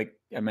said, like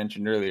I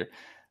mentioned earlier,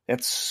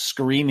 that's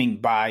screaming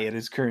by at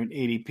his current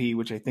ADP,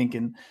 which I think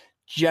in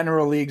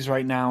general leagues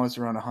right now is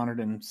around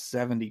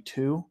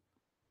 172,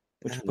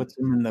 which puts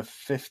him in the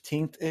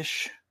 15th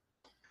ish.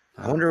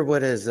 I wonder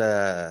what his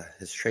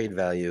trade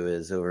value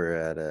is over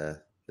at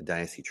the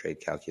Dynasty Trade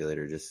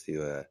Calculator, just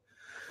to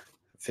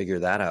figure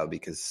that out,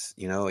 because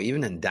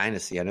even in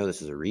Dynasty, I know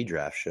this is a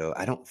redraft show,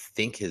 I don't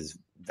think his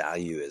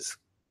value is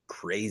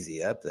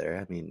crazy up there.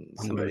 I mean,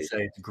 I'm going to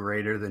say it's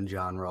greater than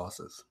John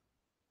Ross's,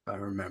 if I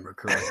remember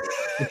correctly.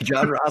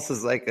 John Ross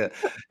is like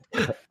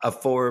a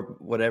 4,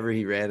 whatever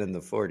he ran in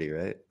the 40,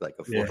 right? Like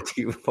a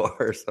 4.24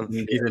 or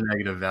something. He's a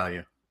negative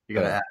value. You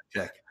got to add a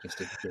check just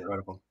to get rid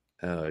of him.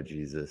 Oh,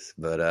 Jesus.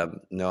 But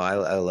no,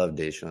 I love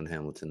Deshaun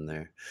Hamilton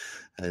there.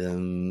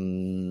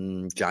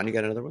 John, you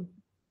got another one?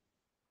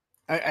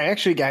 I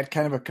actually got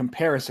kind of a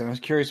comparison. I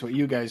was curious what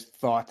you guys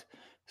thought.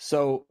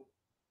 So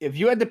if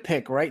you had to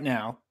pick right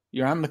now,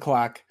 you're on the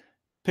clock,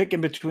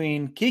 picking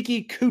between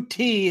Kiki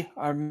Kuti,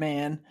 our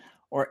man,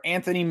 or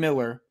Anthony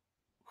Miller,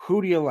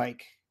 who do you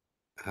like?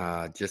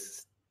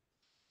 Just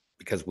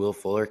because Will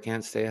Fuller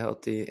can't stay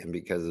healthy and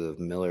because of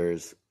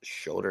Miller's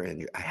shoulder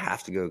injury, I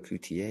have to go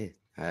Coutier.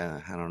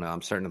 I don't know.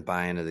 I'm starting to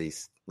buy into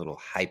these little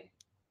hype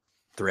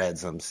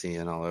threads I'm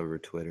seeing all over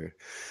Twitter.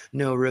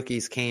 No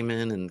rookies came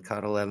in and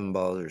caught 11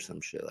 balls or some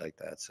shit like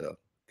that. So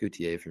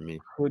Coutier for me.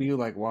 Who do you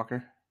like,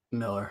 Walker?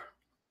 Miller.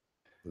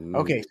 Ooh.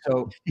 Okay,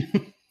 so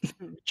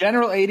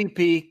general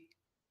ADP,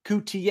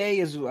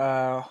 Coutier is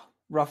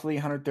roughly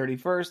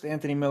 131st.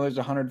 Anthony Miller is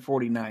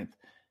 149th.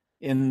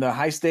 In the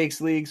high stakes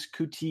leagues,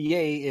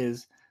 Coutier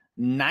is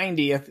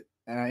 90th.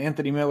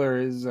 Anthony Miller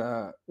is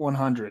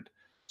 100.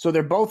 So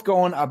they're both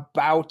going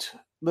about a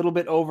little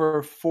bit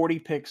over 40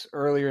 picks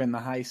earlier in the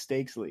high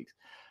stakes leagues,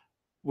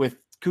 with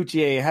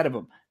Coutier ahead of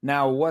him.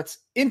 Now, what's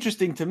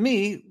interesting to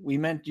me,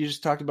 you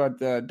just talked about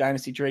the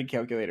Dynasty Trade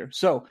Calculator.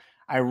 So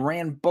I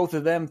ran both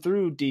of them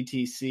through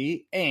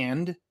DTC,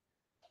 and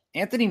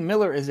Anthony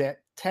Miller is at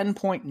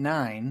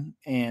 10.9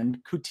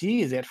 and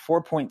Coutier is at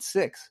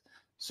 4.6.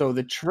 So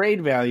the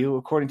trade value,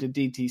 according to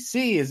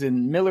DTC, is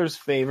in Miller's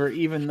favor,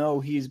 even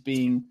though he's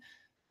being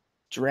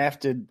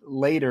drafted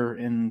later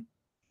in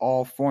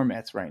all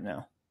formats right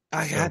now.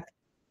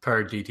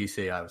 Per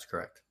DTC, I was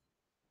correct.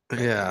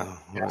 Yeah.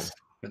 Yes.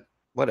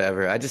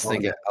 Whatever. I just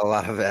think a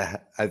lot of it,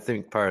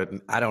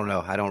 I don't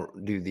know. I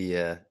don't do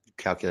the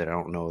calculator. I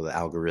don't know the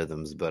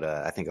algorithms, but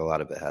I think a lot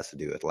of it has to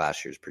do with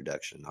last year's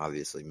production.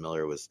 Obviously,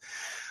 Miller was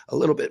a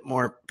little bit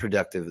more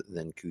productive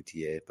than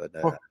Coutier, but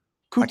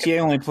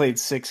Coutier only played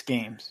 6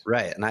 games.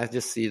 Right, and I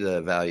just see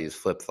the values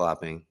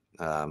flip-flopping.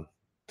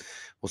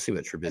 We'll see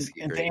what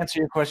Trubisky And to answer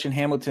your question,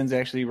 Hamilton's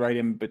actually right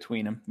in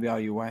between them,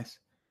 value-wise.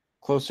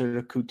 Closer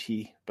to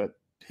Coutier, but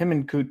him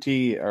and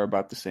Coutier are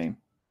about the same.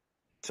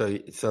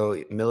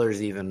 So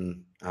Miller's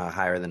even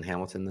higher than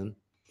Hamilton then?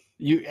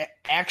 You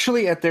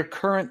actually, at their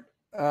current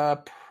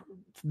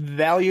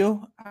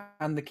value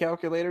on the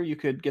calculator, you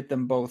could get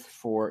them both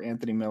for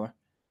Anthony Miller.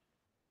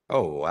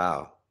 Oh,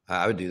 wow.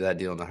 I would do that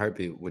deal in a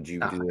heartbeat. Would you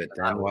do it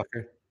then,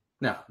 Walker?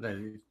 No,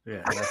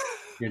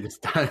 you're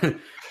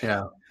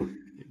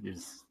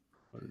just,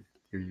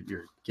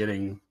 you're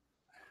getting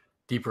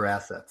deeper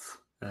assets.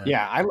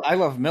 Yeah, I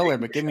love Miller,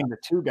 but give me the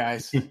two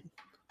guys.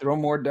 Throw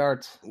more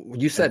darts.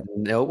 You said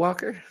no,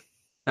 Walker?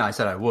 No, I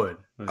said I would.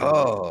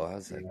 Oh, I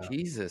was like,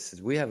 Jesus,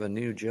 we have a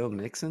new Joe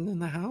Mixon in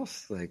the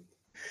house? Like,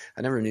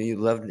 I never knew you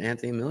loved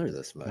Anthony Miller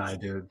this much. I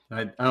do.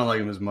 I don't like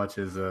him as much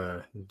as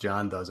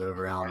John does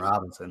over Allen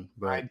Robinson.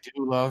 But I do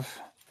love.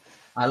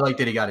 I like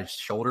that he got his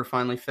shoulder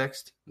finally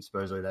fixed. And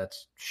supposedly that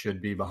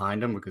should be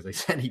behind him because they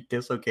said he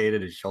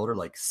dislocated his shoulder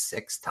like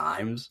 6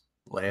 times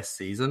last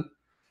season.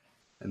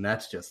 And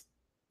that's just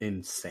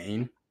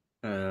insane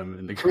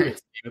in the grand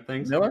scheme of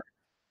things. Miller?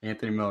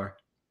 Anthony Miller.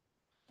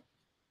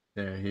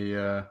 Yeah, he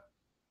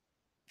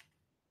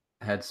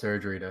had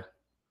surgery to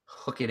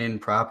hook it in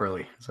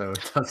properly so it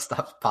doesn't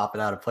stop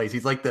popping out of place.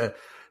 He's like the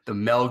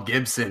Mel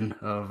Gibson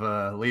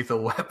of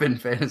Lethal Weapon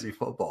fantasy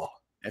football.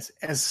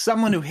 As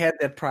someone who had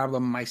that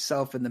problem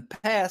myself in the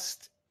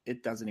past,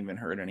 it doesn't even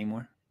hurt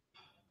anymore.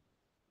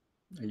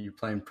 Are you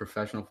playing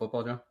professional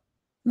football, John?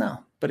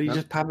 No, but you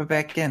just pop it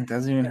back in.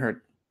 Doesn't even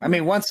hurt. I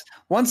mean, once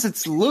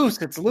it's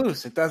loose, it's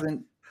loose. It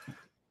doesn't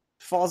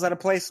falls out of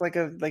place like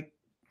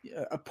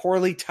a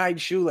poorly tied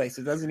shoelace.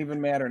 It doesn't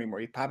even matter anymore.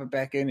 You pop it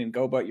back in and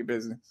go about your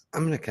business.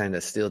 I'm going to kind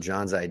of steal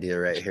John's idea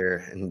right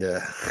here and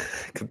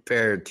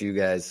compare two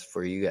guys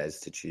for you guys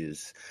to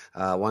choose.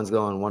 One's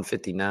going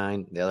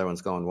 159. The other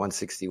one's going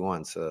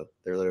 161. So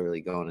they're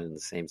literally going in the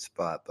same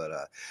spot. But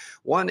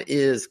one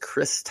is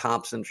Chris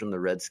Thompson from the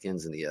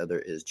Redskins and the other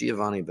is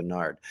Giovanni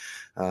Bernard.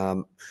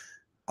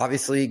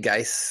 Obviously,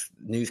 Geis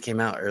news came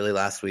out early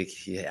last week.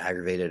 He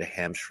aggravated a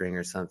hamstring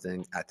or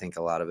something. I think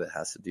a lot of it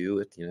has to do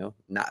with,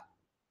 not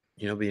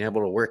being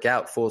able to work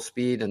out full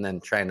speed and then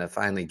trying to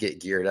finally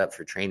get geared up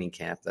for training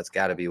camp. That's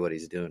got to be what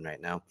he's doing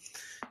right now.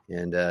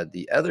 And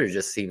the other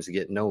just seems to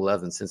get no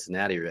love in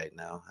Cincinnati right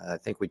now. I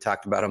think we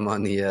talked about him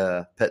on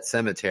the Pet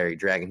Cemetery,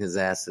 dragging his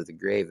ass to the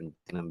grave and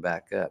getting him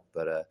back up.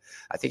 But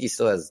I think he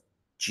still has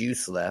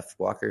juice left.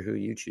 Walker, who are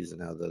you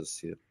choosing out of those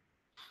two?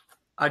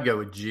 I'd go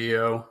with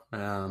Gio.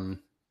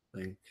 I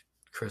think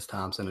Chris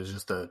Thompson is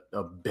just a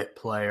bit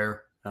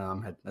player.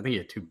 I think he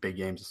had 2 big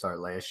games to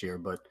start last year,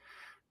 but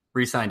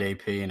re-signed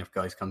AP, and if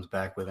Geis comes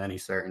back with any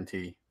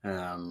certainty,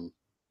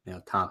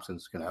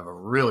 Thompson's going to have a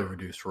really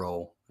reduced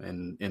role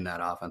in that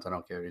offense. I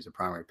don't care if he's a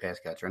primary pass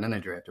catcher. And then they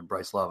drafted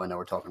Bryce Love. I know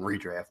we're talking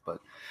redraft, but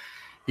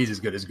he's as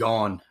good as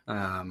gone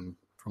from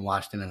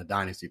Washington in a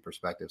dynasty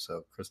perspective.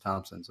 So Chris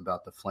Thompson's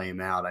about to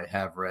flame out. I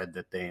have read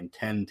that they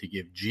intend to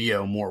give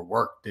Gio more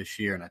work this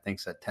year, and I think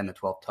said 10 to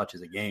 12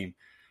 touches a game,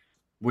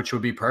 which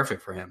would be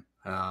perfect for him.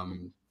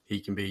 He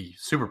can be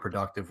super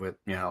productive with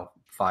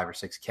 5 or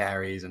 6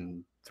 carries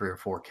and 3 or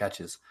 4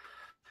 catches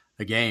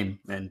a game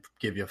and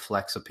give you a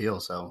flex appeal.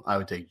 So I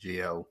would take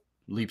Gio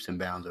leaps and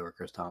bounds over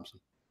Chris Thompson.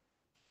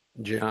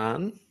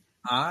 John?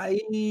 I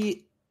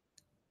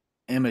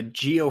am a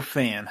Gio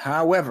fan.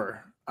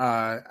 However,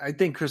 I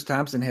think Chris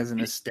Thompson has an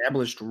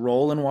established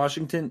role in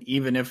Washington,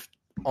 even if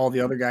all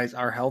the other guys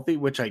are healthy,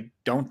 which I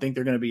don't think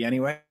they're going to be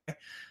anyway.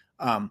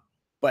 But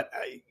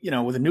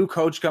with a new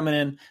coach coming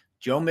in,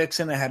 Joe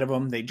Mixon ahead of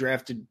him, they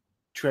drafted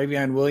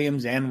Travion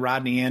Williams and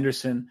Rodney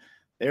Anderson.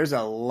 There's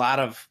a lot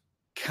of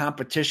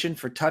competition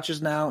for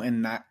touches now,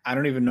 and I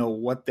don't even know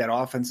what that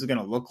offense is going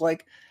to look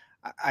like.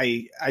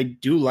 I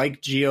do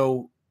like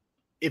Gio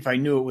if I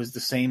knew it was the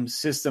same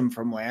system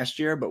from last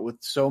year, but with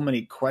so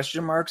many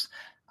question marks,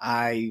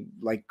 I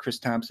like Chris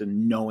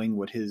Thompson knowing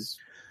what his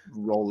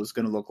role is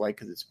going to look like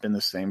because it's been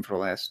the same for the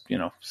last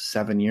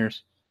 7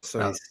 years.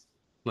 So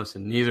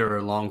listen, neither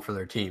are long for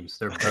their teams.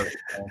 They're both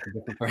for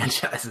different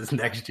franchises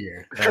next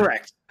year.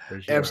 Correct.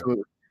 Sure.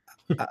 Absolutely.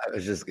 I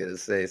was just going to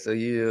say, so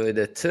you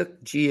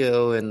took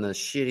Gio in the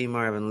shitty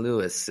Marvin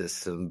Lewis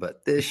system,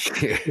 but this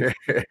year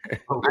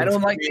I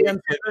don't like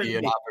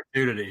the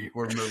opportunity.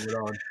 We're moving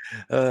on.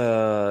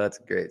 That's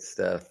great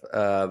stuff.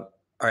 All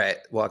right,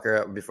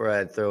 Walker, before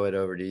I throw it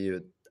over to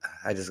you,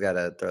 I just got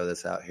to throw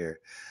this out here.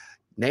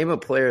 Name a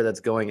player that's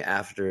going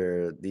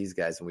after these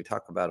guys, and we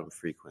talk about them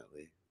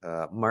frequently.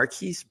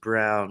 Marquise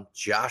Brown,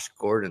 Josh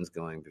Gordon's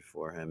going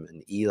before him,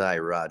 and Eli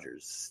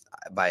Rogers.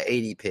 By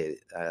ADP,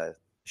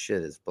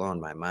 shit has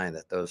blown my mind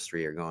that those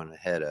 3 are going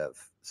ahead of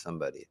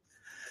somebody.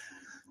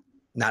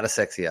 Not a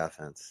sexy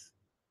offense.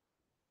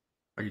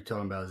 Are you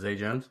talking about Zay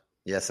Jones?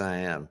 Yes, I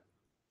am.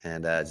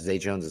 And Zay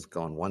Jones is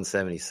going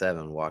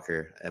 177,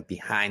 Walker,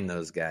 behind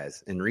those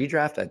guys. In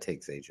redraft, I'd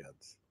take Zay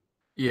Jones.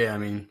 Yeah, I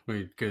mean,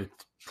 we could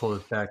pull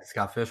this back to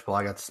Scott Fishbowl.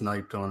 I got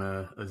sniped on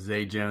a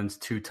Zay Jones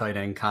 2 tight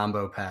end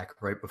combo pack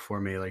right before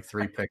me, like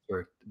 3 picks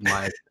were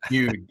my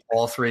huge.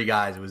 All 3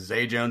 guys. It was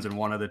Zay Jones and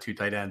one of the 2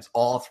 tight ends.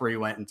 All 3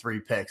 went in 3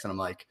 picks, and I'm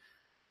like,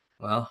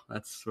 well,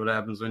 that's what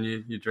happens when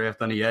you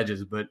draft on the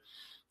edges. But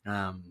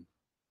I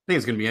think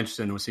it's going to be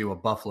interesting to see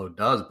what Buffalo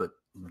does. But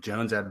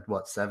Jones had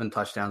 7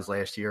 touchdowns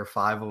last year,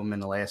 5 of them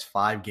in the last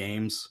 5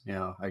 games.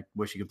 I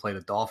wish he could play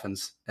the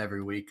Dolphins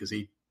every week because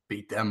he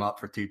beat them up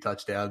for 2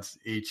 touchdowns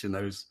each in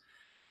those,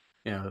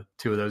 2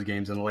 of those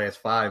games in the last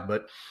 5.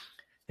 But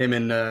him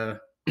and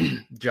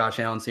Josh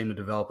Allen seem to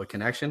develop a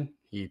connection.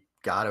 He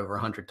got over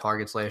 100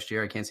 targets last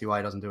year. I can't see why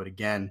he doesn't do it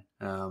again.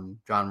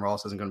 John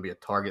Ross isn't going to be a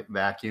target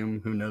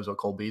vacuum. Who knows what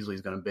Cole Beasley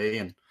is going to be?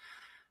 And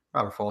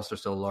Robert Foster's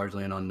still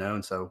largely an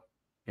unknown. So,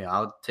 yeah,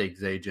 I'll take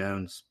Zay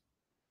Jones.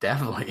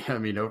 Definitely. I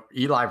mean,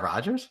 Eli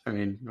Rogers? I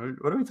mean,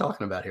 what are we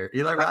talking about here?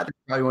 Eli Rogers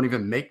probably won't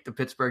even make the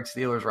Pittsburgh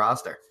Steelers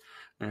roster.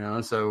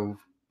 So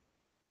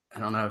I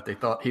don't know if they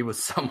thought he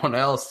was someone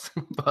else,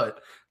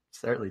 but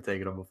certainly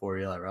taking him before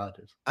Eli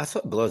Rogers. That's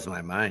what blows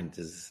my mind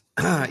is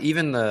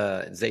even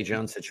the Zay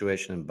Jones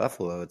situation in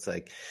Buffalo. It's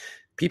like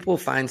people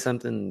find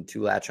something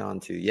to latch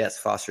on to. Yes,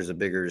 Foster's a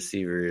bigger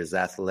receiver, he's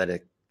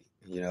athletic,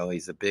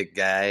 he's a big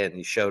guy, and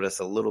he showed us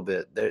a little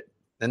bit.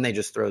 Then they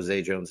just throw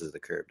Zay Jones as the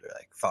curb. They're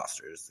like,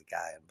 Foster's the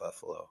guy in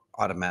Buffalo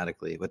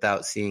automatically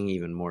without seeing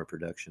even more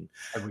production.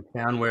 Have we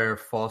found where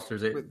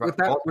Foster's at?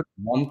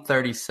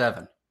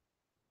 137.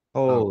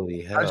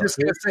 Holy hell. I was just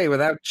going to say,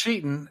 without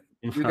cheating,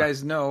 you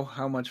guys know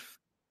how much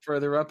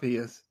further up he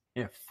is.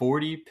 Yeah,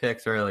 40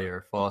 picks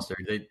earlier, Foster.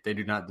 They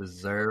do not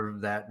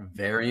deserve that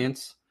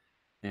variance,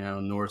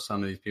 nor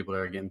some of these people that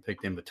are getting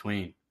picked in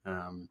between.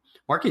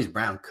 Marquise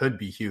Brown could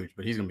be huge,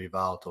 but he's going to be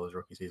volatile his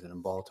rookie season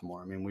in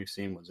Baltimore. I mean, we've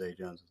seen what Zay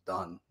Jones has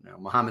done.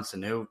 Mohamed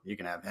Sanu, you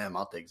can have him.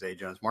 I'll take Zay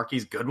Jones.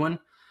 Marquise Goodwin,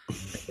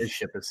 his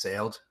ship has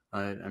sailed.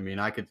 I mean,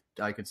 I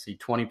could see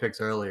 20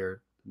 picks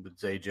earlier with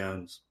Zay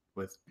Jones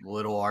with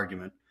little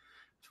argument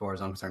as far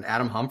as I'm concerned.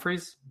 Adam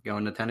Humphries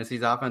going to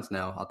Tennessee's offense?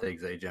 No, I'll take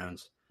Zay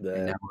Jones. Now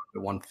we're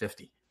at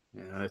 150.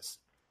 That's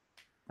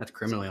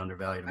criminally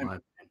undervalued in my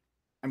opinion.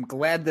 I'm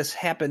glad this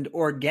happened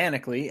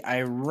organically.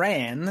 I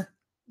ran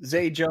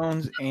Zay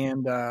Jones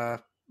and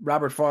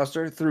Robert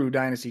Foster through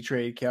Dynasty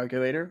Trade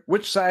Calculator.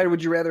 Which side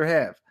would you rather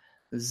have?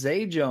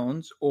 Zay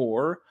Jones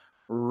or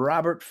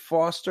Robert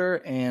Foster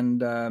and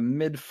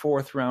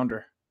mid-4th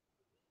rounder?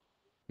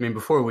 I mean,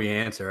 before we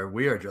answer,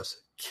 we are just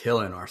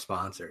killing our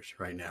sponsors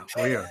right now.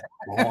 We are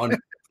on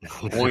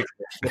point.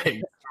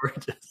 We're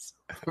just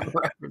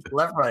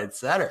left, right,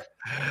 center.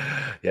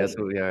 Yes,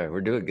 we are.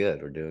 We're doing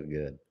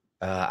good.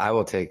 I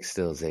will take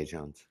still Zay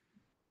Jones.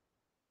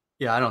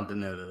 Yeah, I don't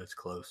know that it's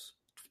close.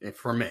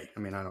 For me, I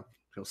mean,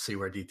 you'll see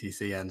where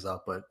DTC ends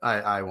up, but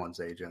I want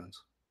Zay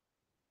Jones.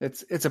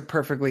 It's a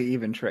perfectly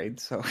even trade.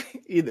 So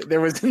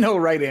there was no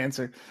right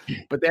answer,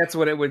 but that's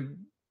what it would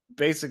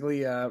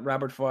basically.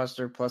 Robert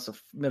Foster plus a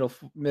mid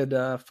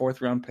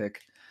 4th round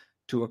pick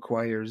to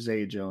acquire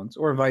Zay Jones,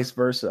 or vice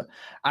versa.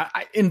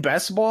 In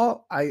best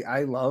ball,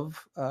 I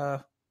love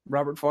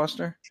Robert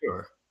Foster.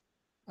 Sure,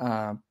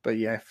 but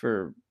yeah,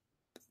 for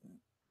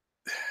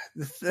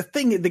the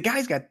thing, the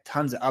guy's got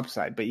tons of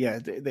upside, but yeah,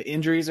 the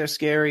injuries are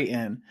scary,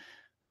 and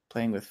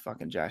playing with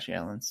fucking Josh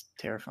Allen's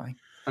terrifying.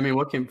 I mean,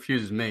 what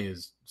confuses me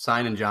is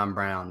signing John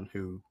Brown,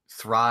 who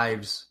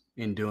thrives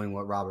in doing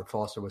what Robert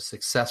Foster was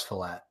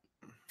successful at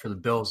for the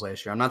Bills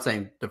last year. I'm not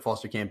saying that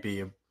Foster can't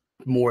be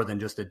more than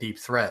just a deep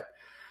threat.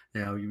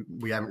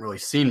 We haven't really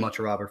seen much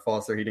of Robert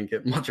Foster. He didn't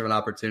get much of an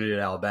opportunity at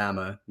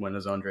Alabama when he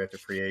was undrafted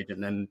free agent,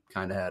 and then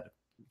kind of had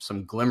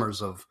some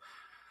glimmers of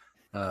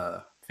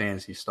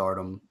fantasy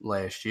stardom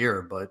last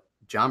year, but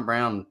John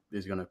Brown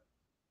is going to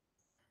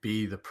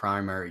be the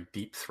primary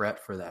deep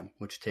threat for them,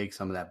 which takes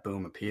some of that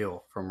boom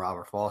appeal from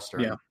Robert Foster.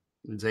 Yeah.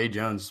 And Zay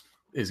Jones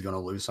is going to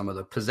lose some of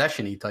the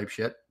possession-y type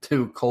shit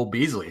to Cole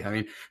Beasley. I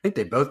mean, I think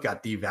they both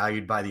got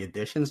devalued by the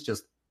additions,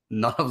 just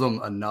none of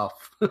them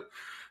enough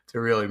to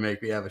really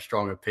make me have a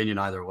strong opinion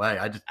either way.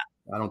 I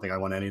don't think I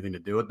want anything to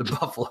do with the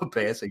Buffalo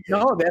passing game.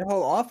 No, that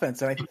whole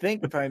offense. And I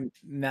think if I'm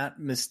not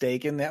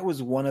mistaken, that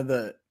was one of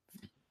the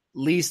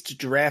least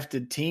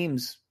drafted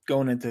teams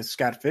going into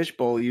Scott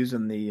Fishbowl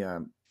using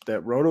the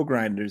Roto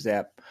Grinders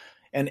app,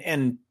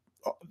 and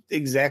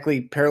exactly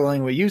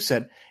paralleling what you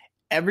said,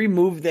 every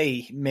move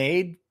they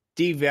made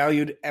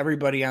devalued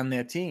everybody on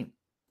that team.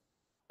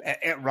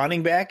 At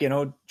running back,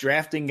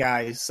 drafting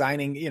guys,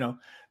 signing,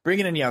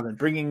 bringing in Yeldon,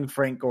 bringing in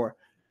Frank Gore,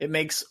 it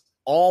makes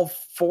all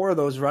 4 of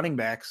those running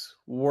backs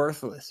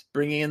worthless.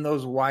 Bringing in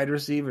those wide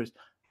receivers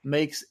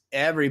makes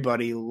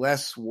everybody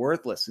less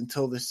worthless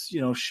until this,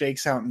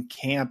 shakes out in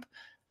camp.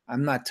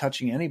 I'm not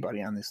touching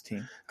anybody on this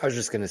team. I was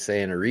just going to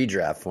say, in a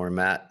redraft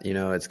format,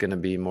 it's going to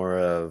be more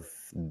of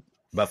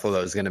Buffalo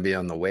is going to be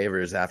on the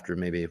waivers after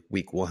maybe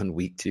week 1,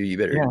 week 2. You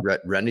better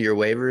run to your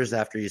waivers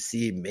after you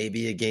see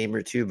maybe a game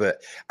or two. But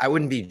I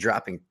wouldn't be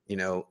dropping,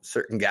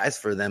 certain guys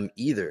for them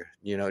either,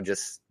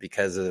 just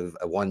because of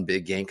a one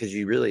big game. Because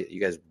you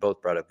guys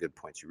both brought up good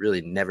points. You really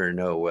never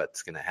know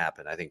what's going to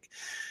happen. I think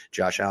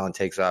Josh Allen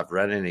takes off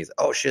running and he's,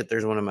 oh shit,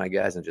 there's one of my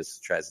guys, and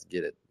just tries to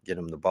get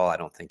him the ball. I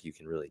don't think you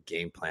can really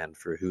game plan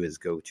for who his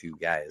go-to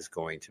guy is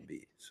going to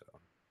be. So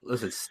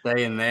listen,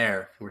 stay in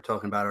there. We're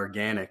talking about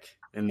organic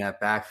in that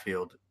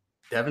backfield.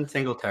 Devin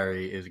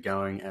Singletary is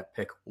going at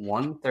pick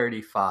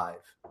 135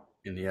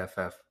 in the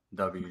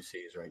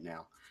FFWCs right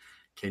now.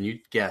 Can you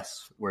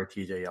guess where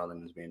TJ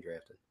Yeldon is being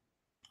drafted?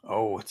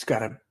 Oh, it's got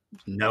to.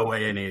 No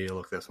way I need to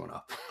look this one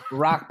up.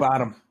 Rock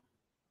bottom.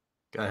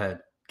 Go ahead.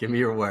 Give me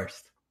your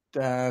worst.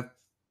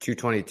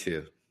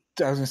 222.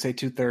 I was going to say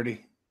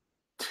 230.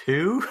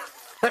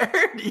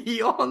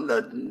 30 on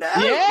the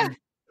nose. Yeah,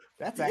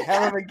 that's a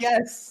hell of a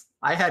guess.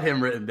 I had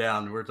him written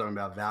down. We're talking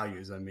about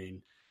values. I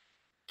mean,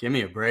 give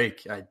me a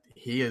break.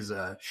 He is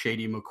a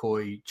Shady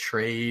McCoy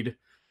trade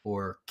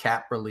or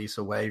cap release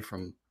away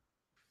from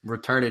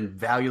returning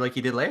value like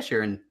he did last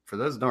year. And for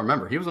those that don't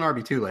remember, he was an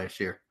RB2 last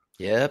year.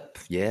 Yep.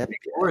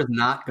 Or is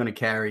not going to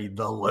carry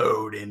the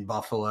load in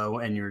Buffalo,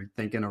 and you're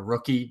thinking a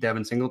rookie,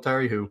 Devin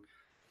Singletary, who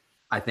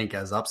I think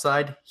has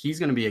upside. He's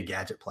going to be a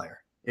gadget player.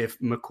 If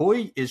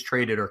McCoy is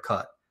traded or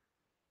cut,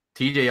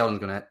 TJ Yeldon's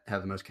going to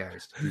have the most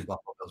carries in the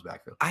Buffalo Bills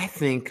backfield. I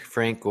think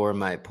Frank Gore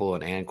might pull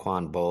an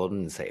Anquan Bolden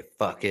and say,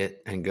 fuck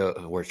it, and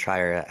go, we're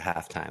tire at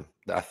halftime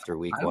after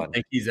week I don't one.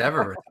 think he's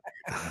ever.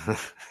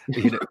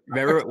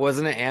 Remember,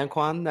 wasn't it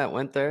Anquan that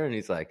went there? And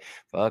he's like,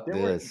 fuck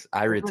this,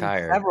 I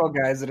retire. Several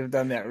guys that have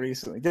done that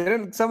recently.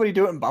 Didn't somebody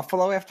do it in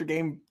Buffalo after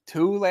game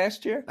 2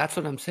 last year? That's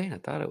what I'm saying. I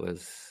thought it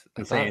was.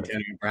 I'm saying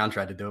Antonio Brown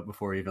tried to do it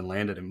before he even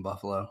landed in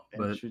Buffalo.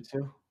 But true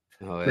too.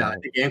 Oh, yeah. no, I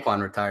think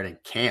Anquan retired in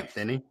camp,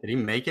 didn't he? Did he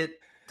make it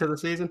to the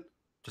season?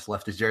 Just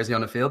left his jersey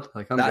on the field?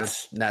 Like,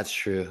 That's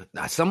true.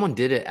 Now, someone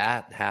did it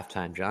at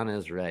halftime. John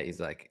is right.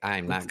 He's like,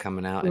 I'm not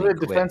coming out. He's a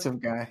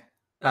defensive guy.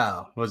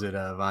 Oh, was it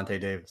Vontae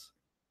Davis?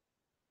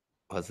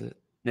 Was it?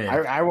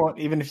 Yeah. I won't,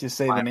 even if you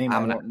say the name,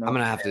 I'm I won't know.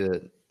 gonna have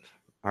to.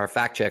 Our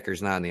fact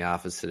checker's not in the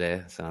office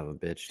today. Son of a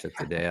bitch took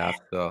the day off.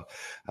 So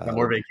got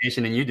more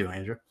vacation than you do,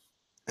 Andrew.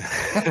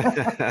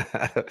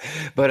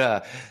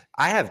 But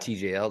I have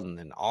TJ Eldon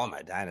in all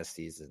my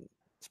dynasties, and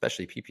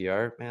especially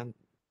PPR, man,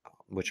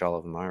 which all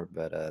of them are.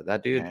 But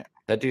that dude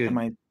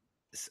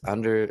is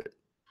under.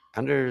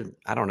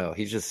 I don't know.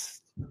 He's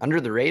just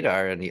under the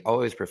radar, and he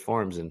always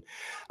performs. And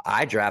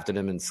I drafted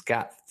him in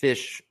Scott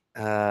Fish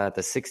the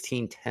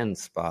 16-10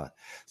 spot,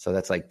 so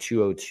that's like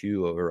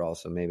 202 overall.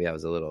 So maybe I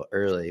was a little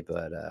early,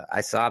 but I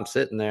saw him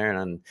sitting there,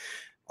 and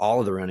all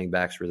of the running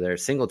backs were there.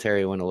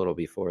 Singletary went a little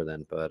before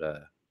then, but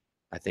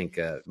I think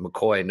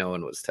McCoy no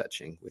one was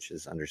touching, which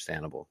is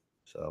understandable.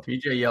 So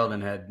TJ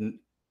Yeldon had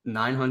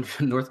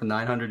 900 north of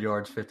 900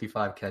 yards,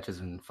 55 catches,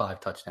 and 5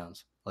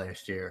 touchdowns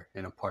last year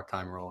in a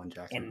part-time role in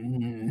Jacksonville.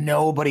 And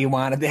nobody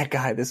wanted that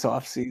guy this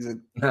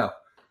offseason. No.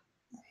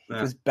 He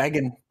was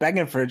begging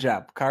for a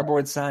job.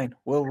 Cardboard sign.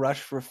 We'll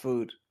rush for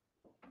food.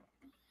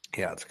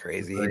 yeah, it's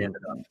crazy. Didn't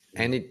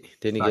And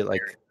didn't he get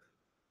like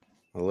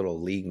a little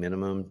league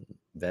minimum,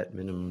 vet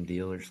minimum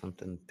deal or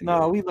something?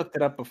 No, we looked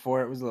it up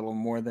before. It was a little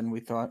more than we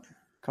thought.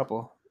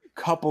 Couple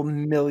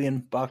 $1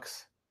 million.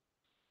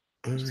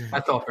 I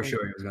thought for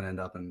sure he was going to end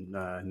up in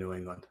New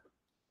England.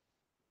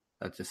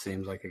 That just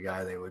seems like a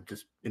guy they would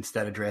just,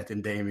 instead of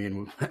drafting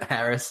Damian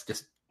Harris,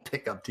 just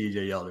pick up TJ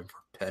Yeldon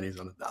for pennies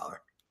on the dollar.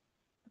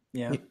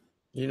 Yeah.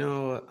 You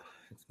know,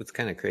 what's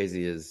kind of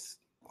crazy is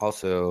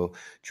also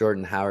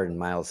Jordan Howard and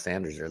Miles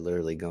Sanders are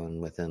literally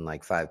going within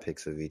like 5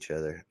 picks of each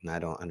other. And I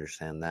don't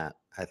understand that.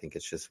 I think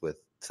it's just with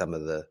some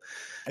of the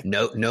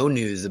no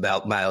news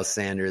about Miles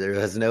Sanders. There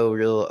was no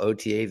real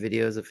OTA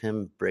videos of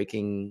him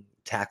breaking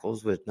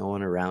tackles with no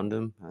one around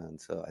him. And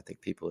so I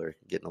think people are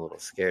getting a little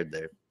scared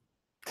there.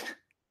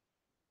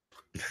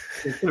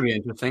 It's going to be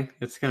interesting.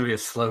 It's going to be a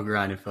slow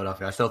grind in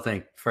Philadelphia. I still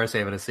think first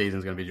half of the season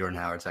is going to be Jordan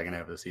Howard. Second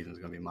half of the season is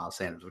going to be Miles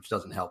Sanders, which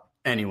doesn't help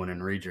anyone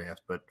in redraft.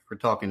 But if we're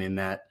talking in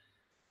that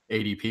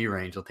ADP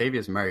range,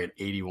 Latavius Murray at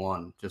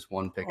 81, just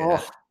one pick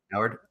ahead.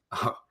 Howard,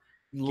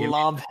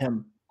 love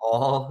him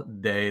all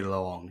day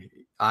long.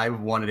 I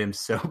wanted him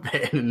so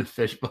bad in the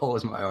fishbowl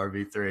as my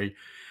RB3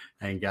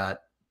 and I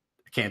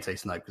can't say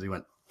snipe because he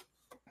went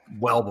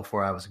well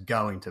before I was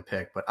going to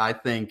pick. But I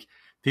think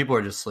people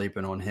are just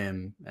sleeping on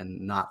him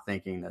and not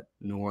thinking that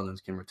New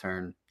Orleans can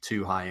return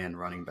 2 high-end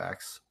running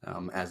backs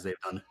as they've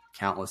done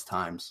countless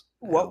times.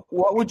 What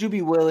would you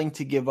be willing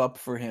to give up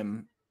for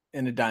him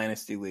in a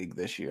dynasty league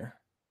this year?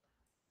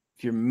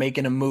 If you're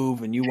making a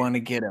move and you want to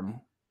get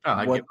him.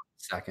 I'd give him a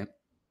second.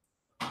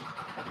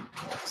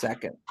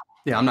 Second.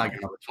 Yeah, I'm not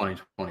giving up a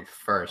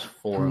 2021st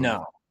for him.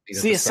 No.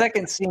 See, a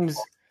second seems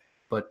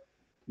 – but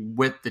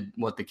with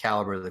what the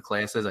caliber of the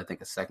class is, I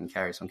think a second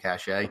carries some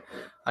cachet.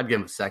 I'd give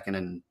him a second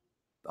and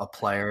a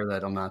player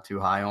that I'm not too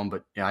high on,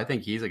 but yeah, I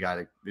think he's a guy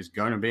that is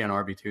going to be an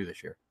RB2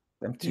 this year.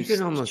 I'm too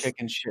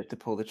chicken shit to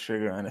pull the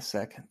trigger on a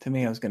second. To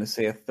me, I was going to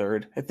say a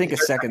third. I think a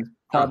second's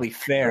probably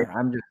fair.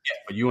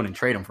 But you wouldn't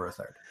trade him for a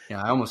third.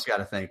 Yeah, I almost got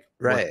to think,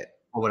 right?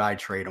 What would I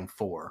trade him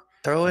for?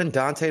 Throw in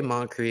Dante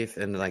Moncrief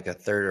in like a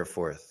third or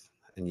fourth,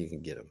 and you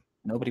can get him.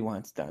 Nobody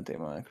wants Dante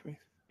Moncrief.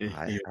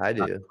 I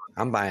do.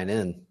 I'm buying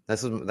in.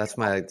 That's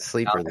my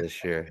sleeper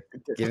this year.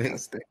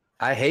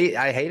 I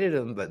hated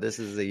him, but this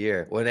is the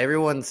year when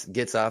everyone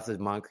gets off the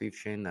Moncrief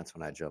chain. That's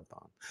when I jump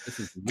on.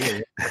 This is the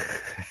year.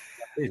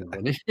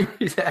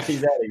 He's out of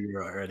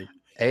here already.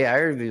 Hey, I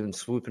heard him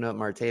swooping up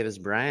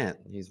Martavis Bryant.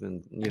 He's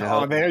been,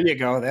 Oh, there you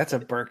go. That's a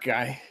Burke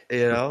guy.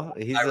 He's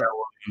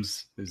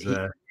Williams is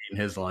eating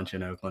his lunch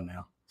in Oakland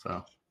now.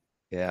 So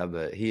yeah,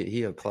 but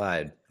he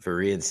applied for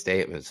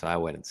reinstatement, so I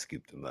went and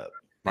scooped him up.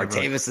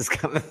 Martavis is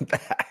coming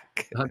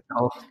back.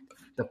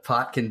 The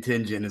pot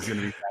contingent is going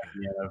to be back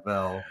in the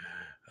NFL.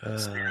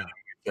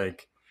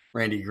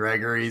 Randy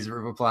Gregory's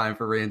applying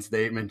for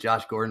reinstatement.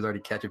 Josh Gordon's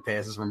already catching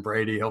passes from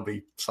Brady. He'll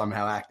be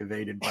somehow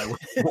activated by week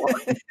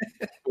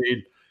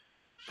 1.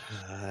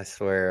 I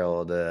swear,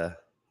 old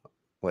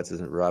what's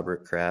his name,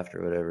 Robert Kraft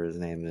or whatever his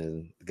name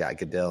is, got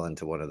Goodell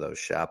into one of those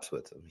shops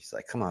with him. He's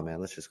like, "Come on, man,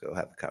 let's just go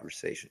have a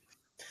conversation."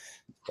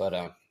 But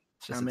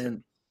I'm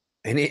in.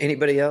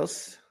 Anybody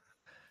else?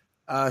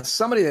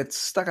 Somebody that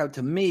stuck out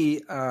to me,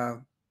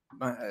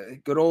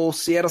 good old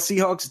Seattle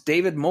Seahawks,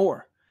 David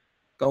Moore,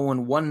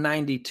 going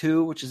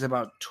 192, which is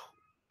about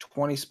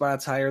 20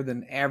 spots higher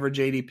than average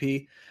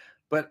ADP.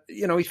 But,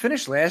 you know, he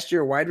finished last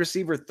year wide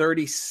receiver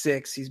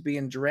 36. He's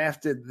being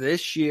drafted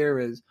this year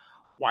as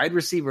wide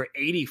receiver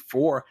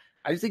 84.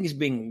 I think he's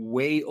being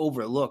way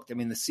overlooked. I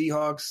mean, the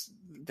Seahawks,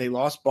 they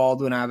lost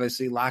Baldwin,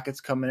 obviously.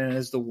 Lockett's coming in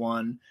as the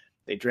one.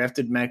 They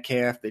drafted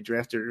Metcalf. They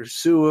drafted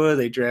Ursua.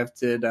 They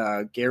drafted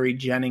Gary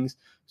Jennings.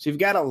 So you've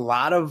got a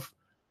lot of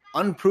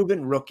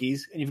unproven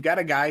rookies, and you've got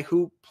a guy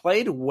who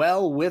played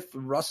well with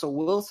Russell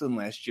Wilson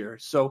last year.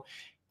 So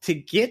to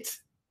get,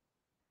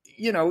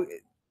 you know,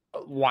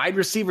 wide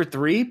receiver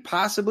 3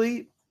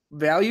 possibly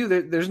value,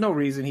 there's no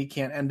reason he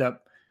can't end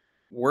up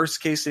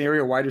worst case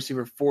scenario wide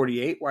receiver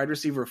 48, wide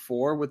receiver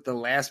 4 with the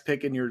last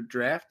pick in your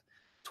draft,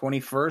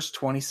 21st,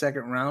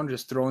 22nd round,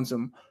 just throwing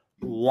some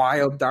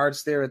wild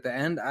darts there at the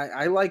end.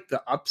 I like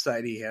the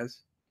upside he has.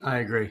 I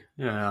agree.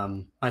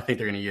 I think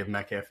they're going to give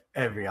Metcalf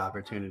every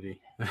opportunity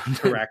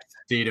Correct. to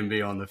see him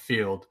be on the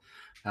field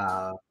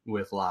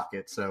with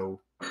Lockett.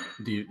 So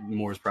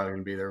Moore's probably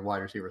going to be their wide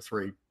receiver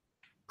 3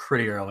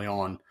 pretty early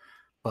on.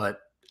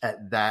 But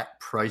at that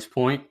price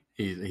point,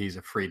 he's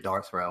a free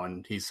dart throw,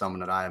 and he's someone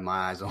that I have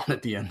my eyes on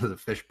at the end of the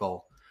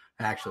fishbowl,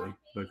 actually,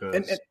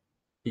 because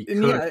he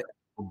could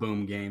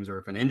boom games, or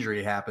if an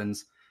injury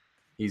happens,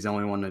 he's the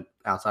only one that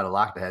outside of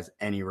Lockett that has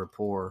any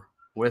rapport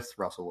with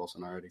Russell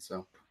Wilson already.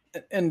 So,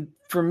 and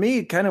for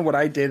me, kind of what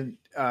I did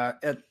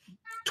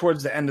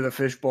towards the end of the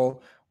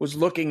fishbowl was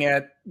looking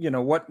at, you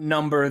know, what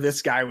number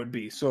this guy would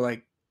be. So,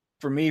 like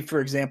for me, for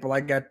example,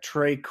 I got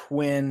Trey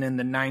Quinn in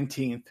the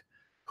 19th,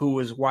 who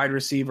was wide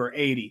receiver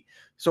 80.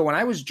 So when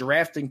I was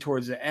drafting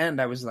towards the end,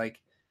 I was like,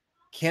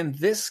 can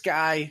this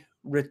guy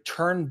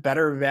return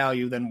better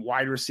value than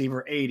wide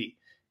receiver 80?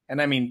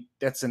 And I mean,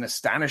 that's an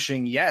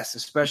astonishing yes,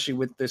 especially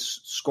with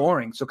this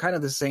scoring. So kind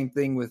of the same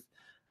thing with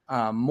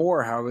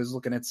Moore, how I was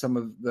looking at some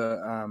of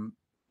the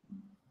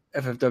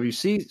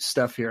FFWC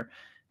stuff here.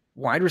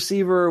 Wide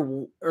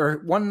receiver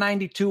or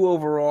 192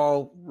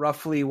 overall,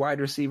 roughly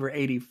wide receiver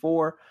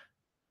 84.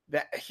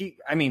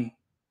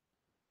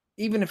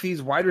 Even if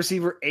he's wide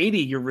receiver 80,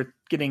 you're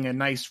getting a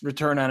nice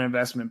return on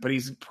investment, but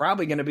he's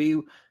probably going to be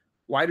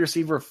wide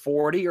receiver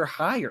 40 or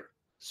higher.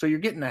 So you're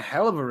getting a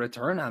hell of a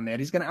return on that.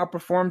 He's going to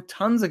outperform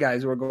tons of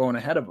guys who are going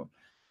ahead of him.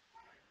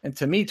 And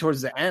to me,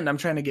 towards the end, I'm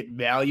trying to get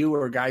value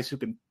or guys who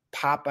can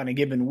pop on a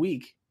given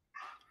week.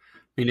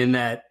 I mean, in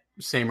that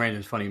same range,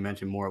 it's funny you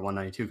mentioned Moore at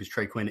 192 because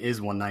Trey Quinn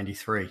is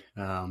 193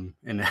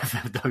 in the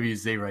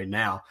FFWC right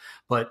now.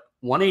 But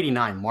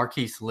 189,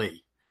 Marquise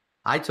Lee.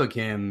 I took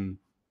him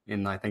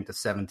in, I think, the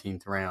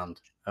 17th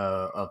round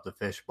of the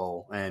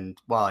fishbowl. And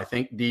while I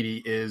think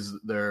Dede is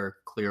their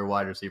clear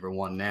wide receiver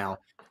 1 now,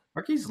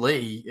 Marquise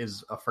Lee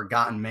is a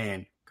forgotten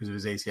man because of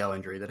his ACL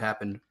injury that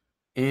happened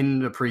in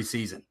the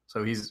preseason.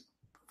 So he's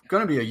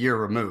going to be a year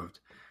removed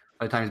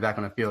by the time he's back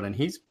on the field. And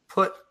he's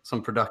put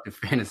some productive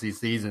fantasy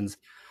seasons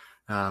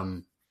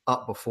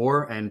up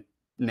before. And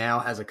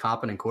now as a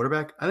competent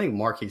quarterback, I think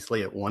Marquise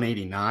Lee at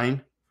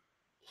 189,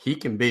 he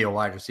can be a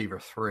wide receiver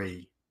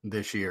 3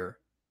 this year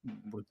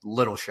with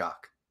little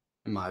shock,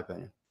 in my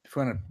opinion. If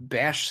you want to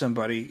bash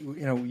somebody,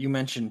 you know, you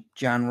mentioned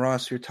John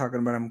Ross. You're talking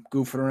about him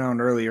goofing around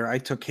earlier. I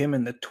took him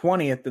in the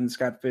 20th in the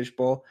Scott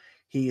Fishbowl.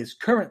 He is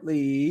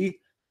currently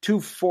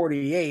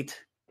 248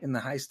 in the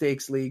high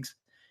stakes leagues,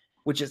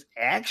 which is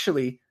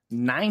actually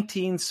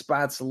 19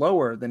 spots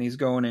lower than he's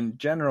going in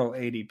general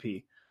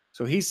ADP.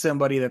 So he's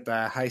somebody that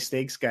the high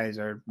stakes guys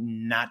are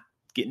not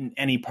getting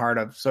any part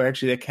of. So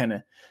actually that kind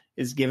of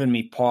is giving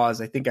me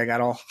pause. I think I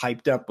got all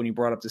hyped up when you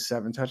brought up the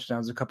 7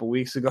 touchdowns a couple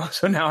weeks ago.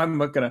 So now I'm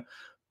going to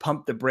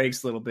pump the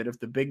brakes a little bit. If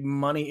the big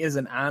money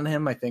isn't on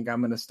him, I think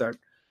I'm going to start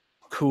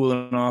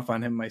cooling off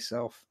on him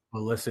myself.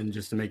 Well, listen,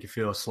 just to make you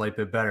feel a slight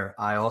bit better,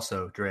 I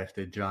also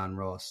drafted John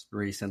Ross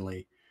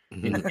recently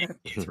in the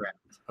 8th round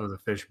of the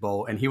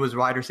fishbowl, and he was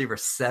wide receiver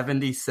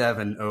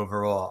 77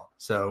 overall.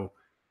 So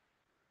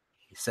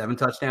 7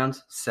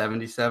 touchdowns,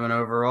 77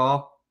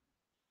 overall.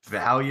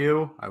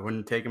 Value, I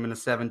wouldn't take him in the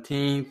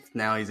 17th.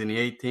 Now he's in the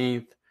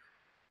 18th.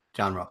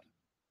 John Ross,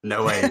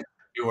 no way.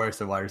 He worse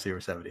than wide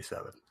receiver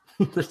 77.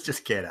 This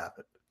just can't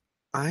happen.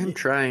 I'm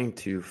trying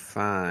to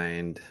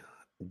find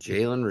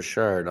Jalen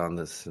Richard on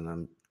this, and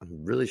I'm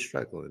really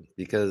struggling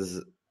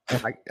because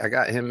I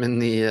got him in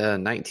the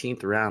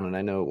 19th round, and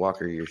I know,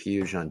 Walker, you're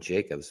huge on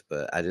Jacobs,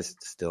 but I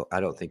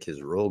don't think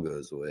his role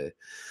goes away.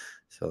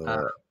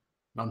 So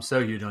I'm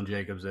so huge on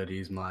Jacobs that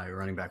he's my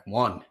running back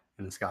 1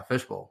 in the Scott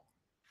Fishbowl,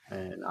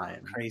 and I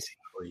am crazy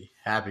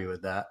happy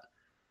with that.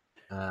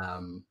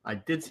 I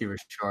did see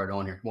Richard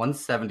on here,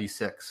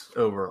 176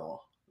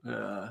 overall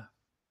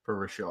for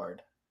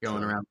Richard.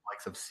 going around the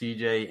likes of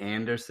C.J.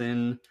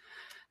 Anderson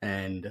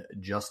and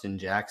Justin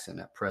Jackson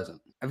at present.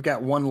 I've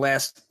got one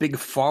last big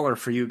faller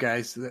for you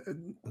guys.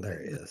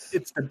 There he is.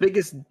 It's the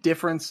biggest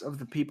difference of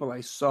the people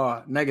I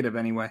saw, negative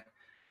anyway.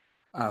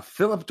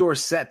 Philip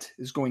Dorsett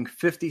is going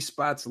 50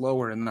 spots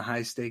lower in the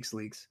high stakes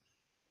leagues.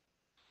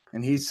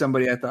 And he's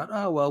somebody I thought,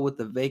 oh, well, with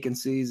the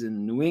vacancies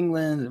in New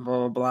England and blah,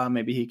 blah, blah,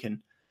 maybe he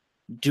can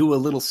do a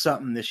little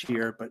something this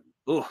year. But,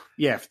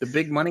 yeah, if the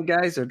big money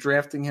guys are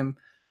drafting him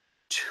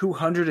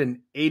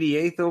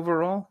 288th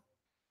overall,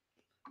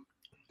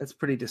 that's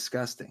pretty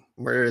disgusting.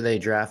 Where are they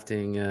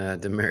drafting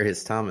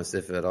Demaryius Thomas,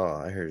 if at all?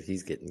 I heard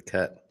he's getting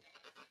cut.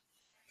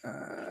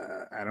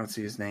 I don't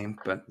see his name,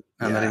 but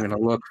I'm not even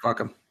going to look. Fuck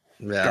him.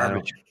 Yeah,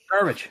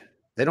 Garbage.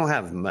 They don't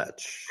have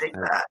much.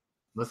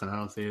 Listen, I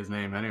don't see his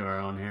name anywhere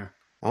on here.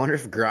 I wonder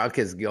if Gronk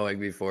is going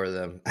before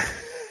them,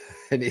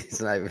 and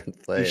he's not even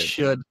playing. He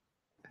should.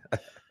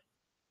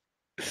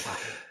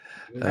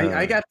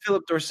 I got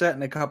Philip Dorsett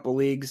in a couple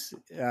leagues,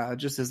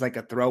 just as like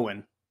a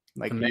throw-in.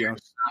 Like,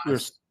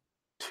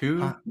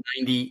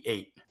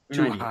 298.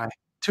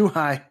 Too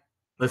high.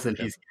 Listen,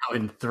 he's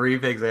counting 3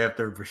 picks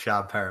after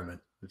Rashad Perriman.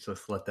 Let's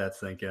just let that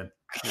sink in.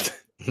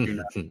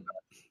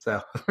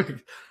 So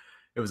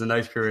it was a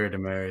nice career,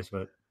 Demaryius,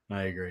 but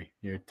I agree.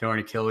 You're torn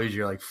Achilles.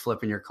 You're like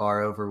flipping your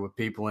car over with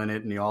people in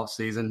it in the off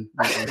season.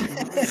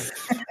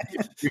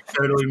 You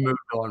totally moved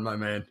on, my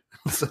man.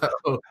 So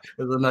it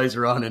was a nice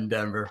run in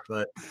Denver,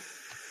 but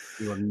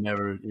he's not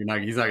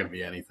going to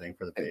be anything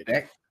for the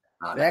Patriots.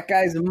 That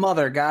guy's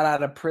mother got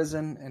out of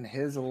prison, and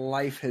his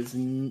life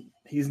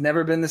he's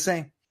never been the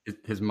same.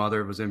 His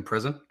mother was in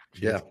prison?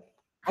 Yeah.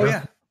 Oh,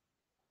 yeah.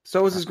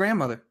 So was his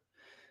grandmother.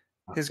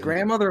 His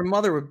grandmother and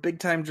mother were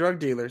big-time drug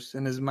dealers,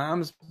 and his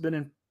mom's been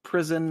in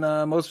prison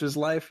most of his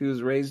life. He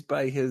was raised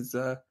by his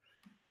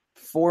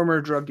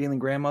former drug-dealing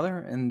grandmother,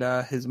 and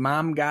his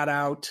mom got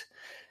out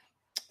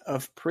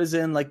of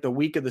prison like the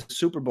week of the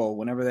Super Bowl,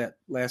 whenever that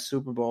last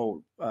Super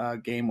Bowl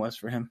game was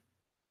for him.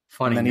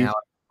 Funny now,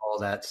 all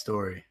that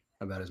story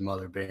about his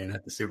mother being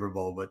at the Super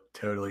Bowl, but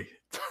totally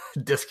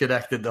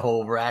disconnected the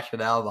whole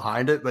rationale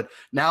behind it. But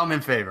now I'm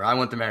in favor. I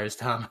want Demaryius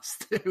Thomas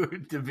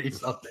to be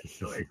something.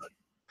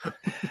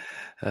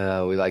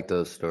 We like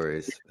those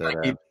stories.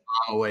 But, keep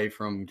mom away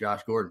from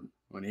Josh Gordon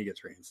when he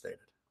gets reinstated.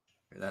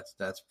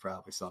 That's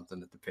probably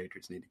something that the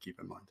Patriots need to keep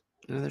in mind.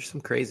 There's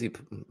some crazy,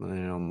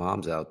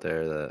 moms out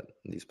there that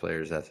these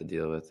players have to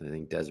deal with. I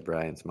think Des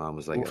Bryant's mom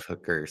was like a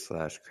hooker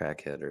 /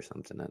 crackhead or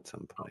something at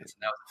some point. So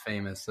that was a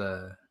famous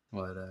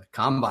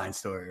combine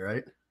story,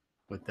 right?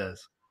 With Des.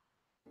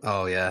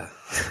 Oh yeah.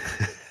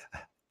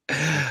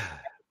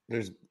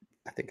 There's,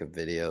 I think, a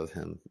video of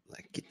him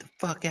like, "Get the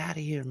fuck out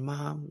of here,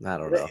 mom." I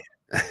don't know.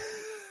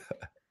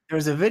 There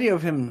was a video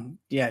of him,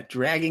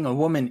 dragging a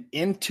woman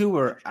into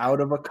or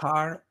out of a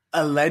car,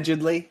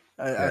 allegedly.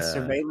 A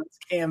surveillance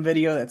cam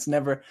video that's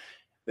never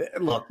 –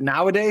 look,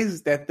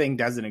 nowadays, that thing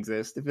doesn't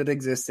exist. If it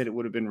existed, it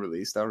would have been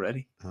released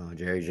already. Oh,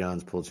 Jerry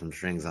Jones pulled some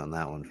strings on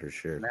that one for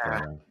sure.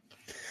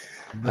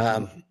 Put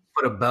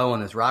a bow on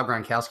this. Rob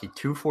Gronkowski,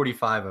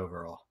 245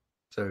 overall.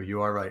 So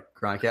you are right.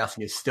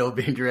 Gronkowski is still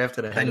being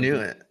drafted ahead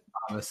of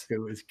Thomas,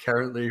 who is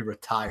currently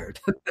retired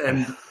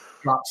and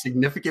dropped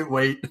significant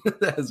weight,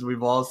 as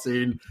we've all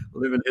seen,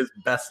 living his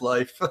best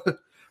life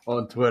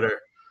on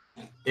Twitter.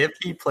 If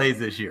he plays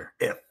this year,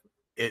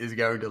 it is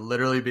going to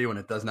literally be when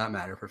it does not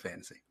matter for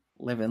fantasy.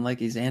 Living like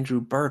he's Andrew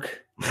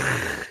Burke.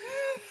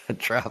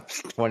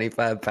 Drops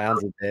 25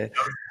 pounds a day.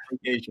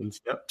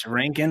 Vacations. Yep.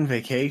 Drinking,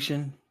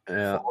 vacation.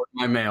 Yeah. Forward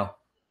my mail.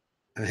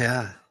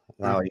 Yeah.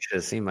 Wow, you should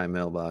have seen my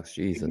mailbox.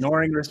 Jesus.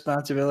 Ignoring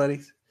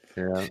responsibilities.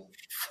 Yeah.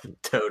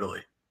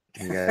 Totally.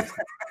 You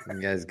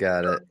guys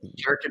got it.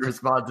 Jerking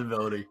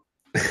responsibility.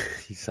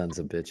 You sons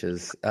of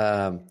bitches.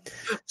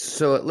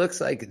 So it looks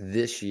like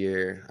this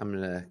year, I'm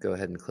going to go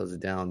ahead and close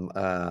it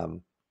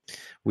down.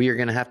 We are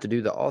going to have to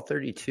do the all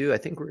 32. I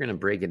think we're going to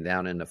break it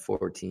down into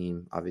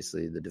 4-team,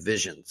 obviously the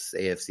divisions,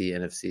 AFC,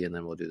 NFC, and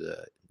then we'll do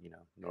the,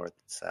 North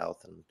and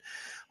South and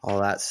all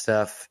that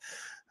stuff.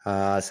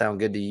 Sound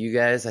good to you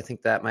guys? I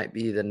think that might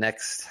be the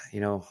next,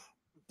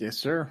 yes,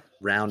 sir,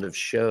 round of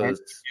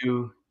shows.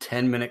 Do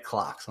 10-minute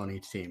clocks on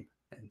each team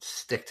and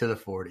stick to the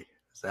 40. Is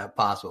that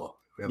possible?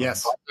 We have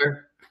yes.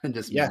 And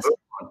just move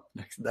on.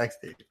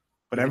 Next team.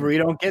 Whatever we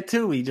don't get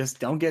to, we just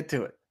don't get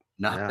to it.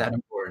 Not that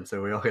important.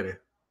 So we all got to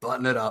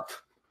button it up.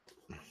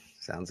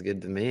 Sounds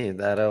good to me.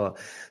 That'll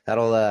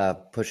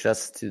push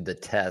us to the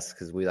test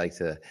because we like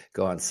to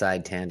go on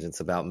side tangents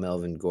about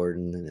Melvin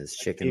Gordon and his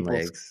chicken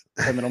legs,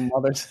 criminal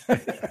mothers,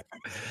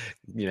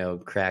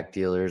 crack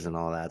dealers and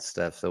all that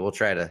stuff. So we'll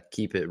try to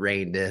keep it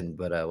reined in,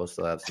 but we'll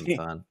still have some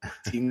fun.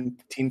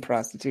 Teen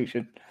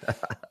prostitution.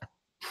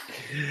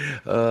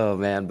 Oh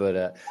man,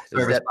 but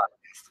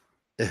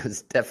it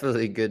was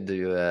definitely good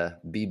to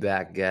be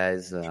back,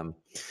 guys.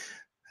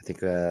 I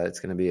think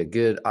it's going to be a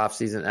good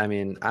offseason. I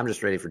mean, I'm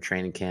just ready for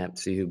training camp,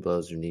 see who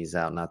blows their knees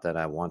out. Not that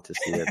I want to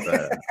see it,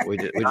 but we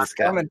just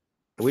got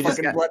We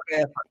just got,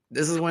 bloodbath.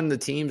 this is when the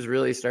teams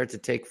really start to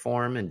take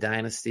form in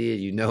Dynasty.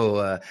 You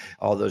know,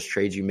 all those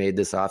trades you made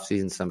this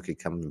offseason, some could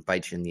come and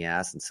bite you in the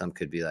ass, and some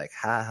could be like,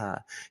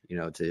 you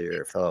know, to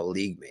your fellow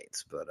league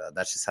mates. But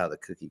that's just how the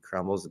cookie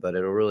crumbles. But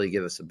it'll really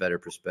give us a better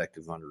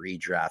perspective on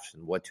redrafts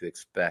and what to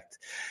expect,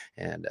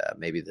 and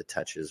maybe the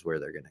touches where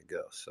they're going to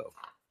go. So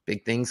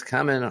big things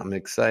coming. I'm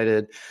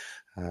excited.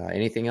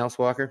 Anything else,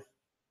 Walker?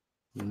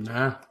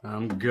 Nah,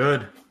 I'm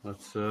good.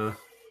 Let's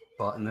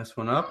button this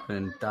one up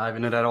and dive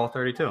into that all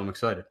 32. I'm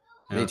excited.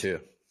 Me too.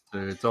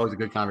 It's always a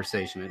good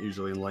conversation. It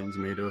usually enlightens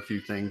me to a few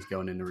things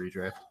going into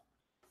redraft.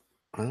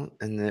 Well,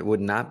 and it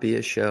would not be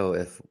a show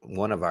if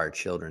one of our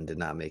children did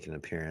not make an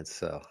appearance.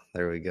 So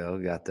there we go.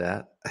 Got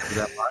that. Is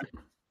that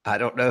mine? I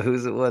don't know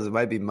whose it was. It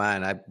might be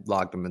mine. I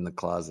locked him in the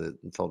closet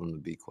and told him to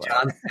be quiet.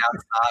 John's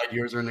outside.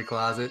 Yours are in the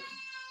closet.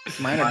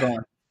 Mine are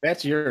gone.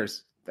 That's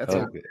yours. That's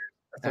Okay.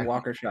 a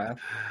Walker shot.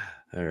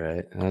 All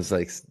right. I was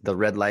like, the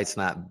red light's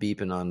not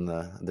beeping on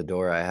the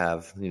door I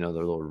have, you know, the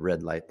little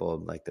red light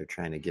bulb, like they're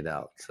trying to get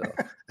out. So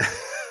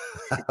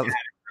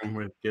I'm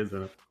with kids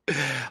in it.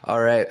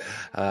 all right.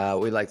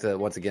 We'd like to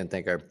once again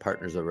thank our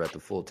partners over at the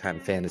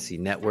Full-Time Fantasy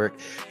Network.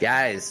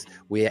 Guys,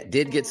 we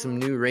did get some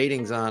new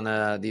ratings on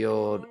the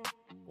old,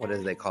 what do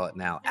they call it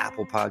now?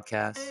 Apple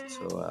Podcasts.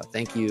 So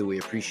thank you. We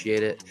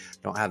appreciate it.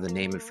 Don't have the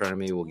name in front of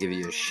me. We'll give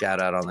you a shout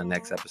out on the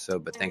next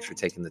episode, but thanks for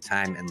taking the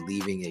time and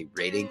leaving a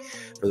rating.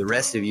 For the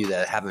rest of you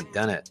that haven't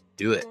done it,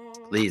 do it.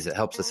 Please. It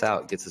helps us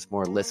out. It gets us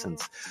more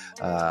listens.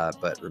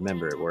 But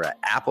remember, we're at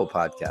Apple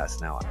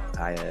Podcasts now.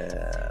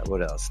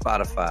 What else?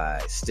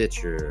 Spotify,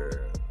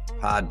 Stitcher,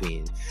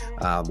 Podbean,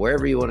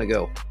 wherever you want to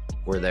go,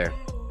 we're there.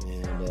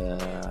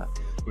 And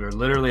we're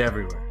literally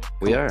everywhere.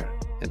 We are.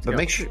 But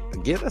make sure,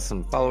 give us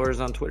some followers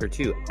on Twitter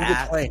too. Google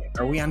Play.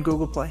 Are we on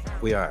Google Play?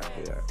 We are.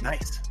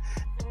 Nice.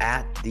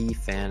 At the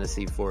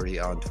Fantasy 40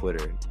 on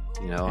Twitter.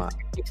 You know,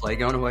 Play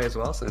going away as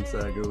well since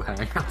Google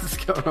Hangouts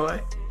is going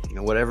away. You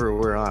know, whatever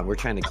we're on, we're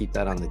trying to keep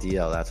that on the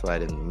DL. That's why I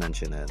didn't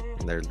mention it.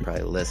 They're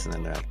probably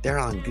listening. They're like, they're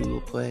on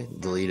Google Play.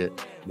 Delete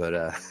it. But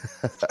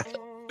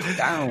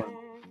down.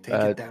 Take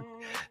it down.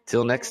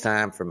 Till next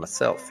time, for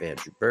myself,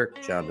 Andrew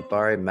Burke, John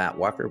DeBari, Matt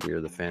Walker, we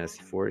are the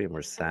Fantasy 40, and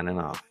we're signing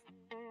off.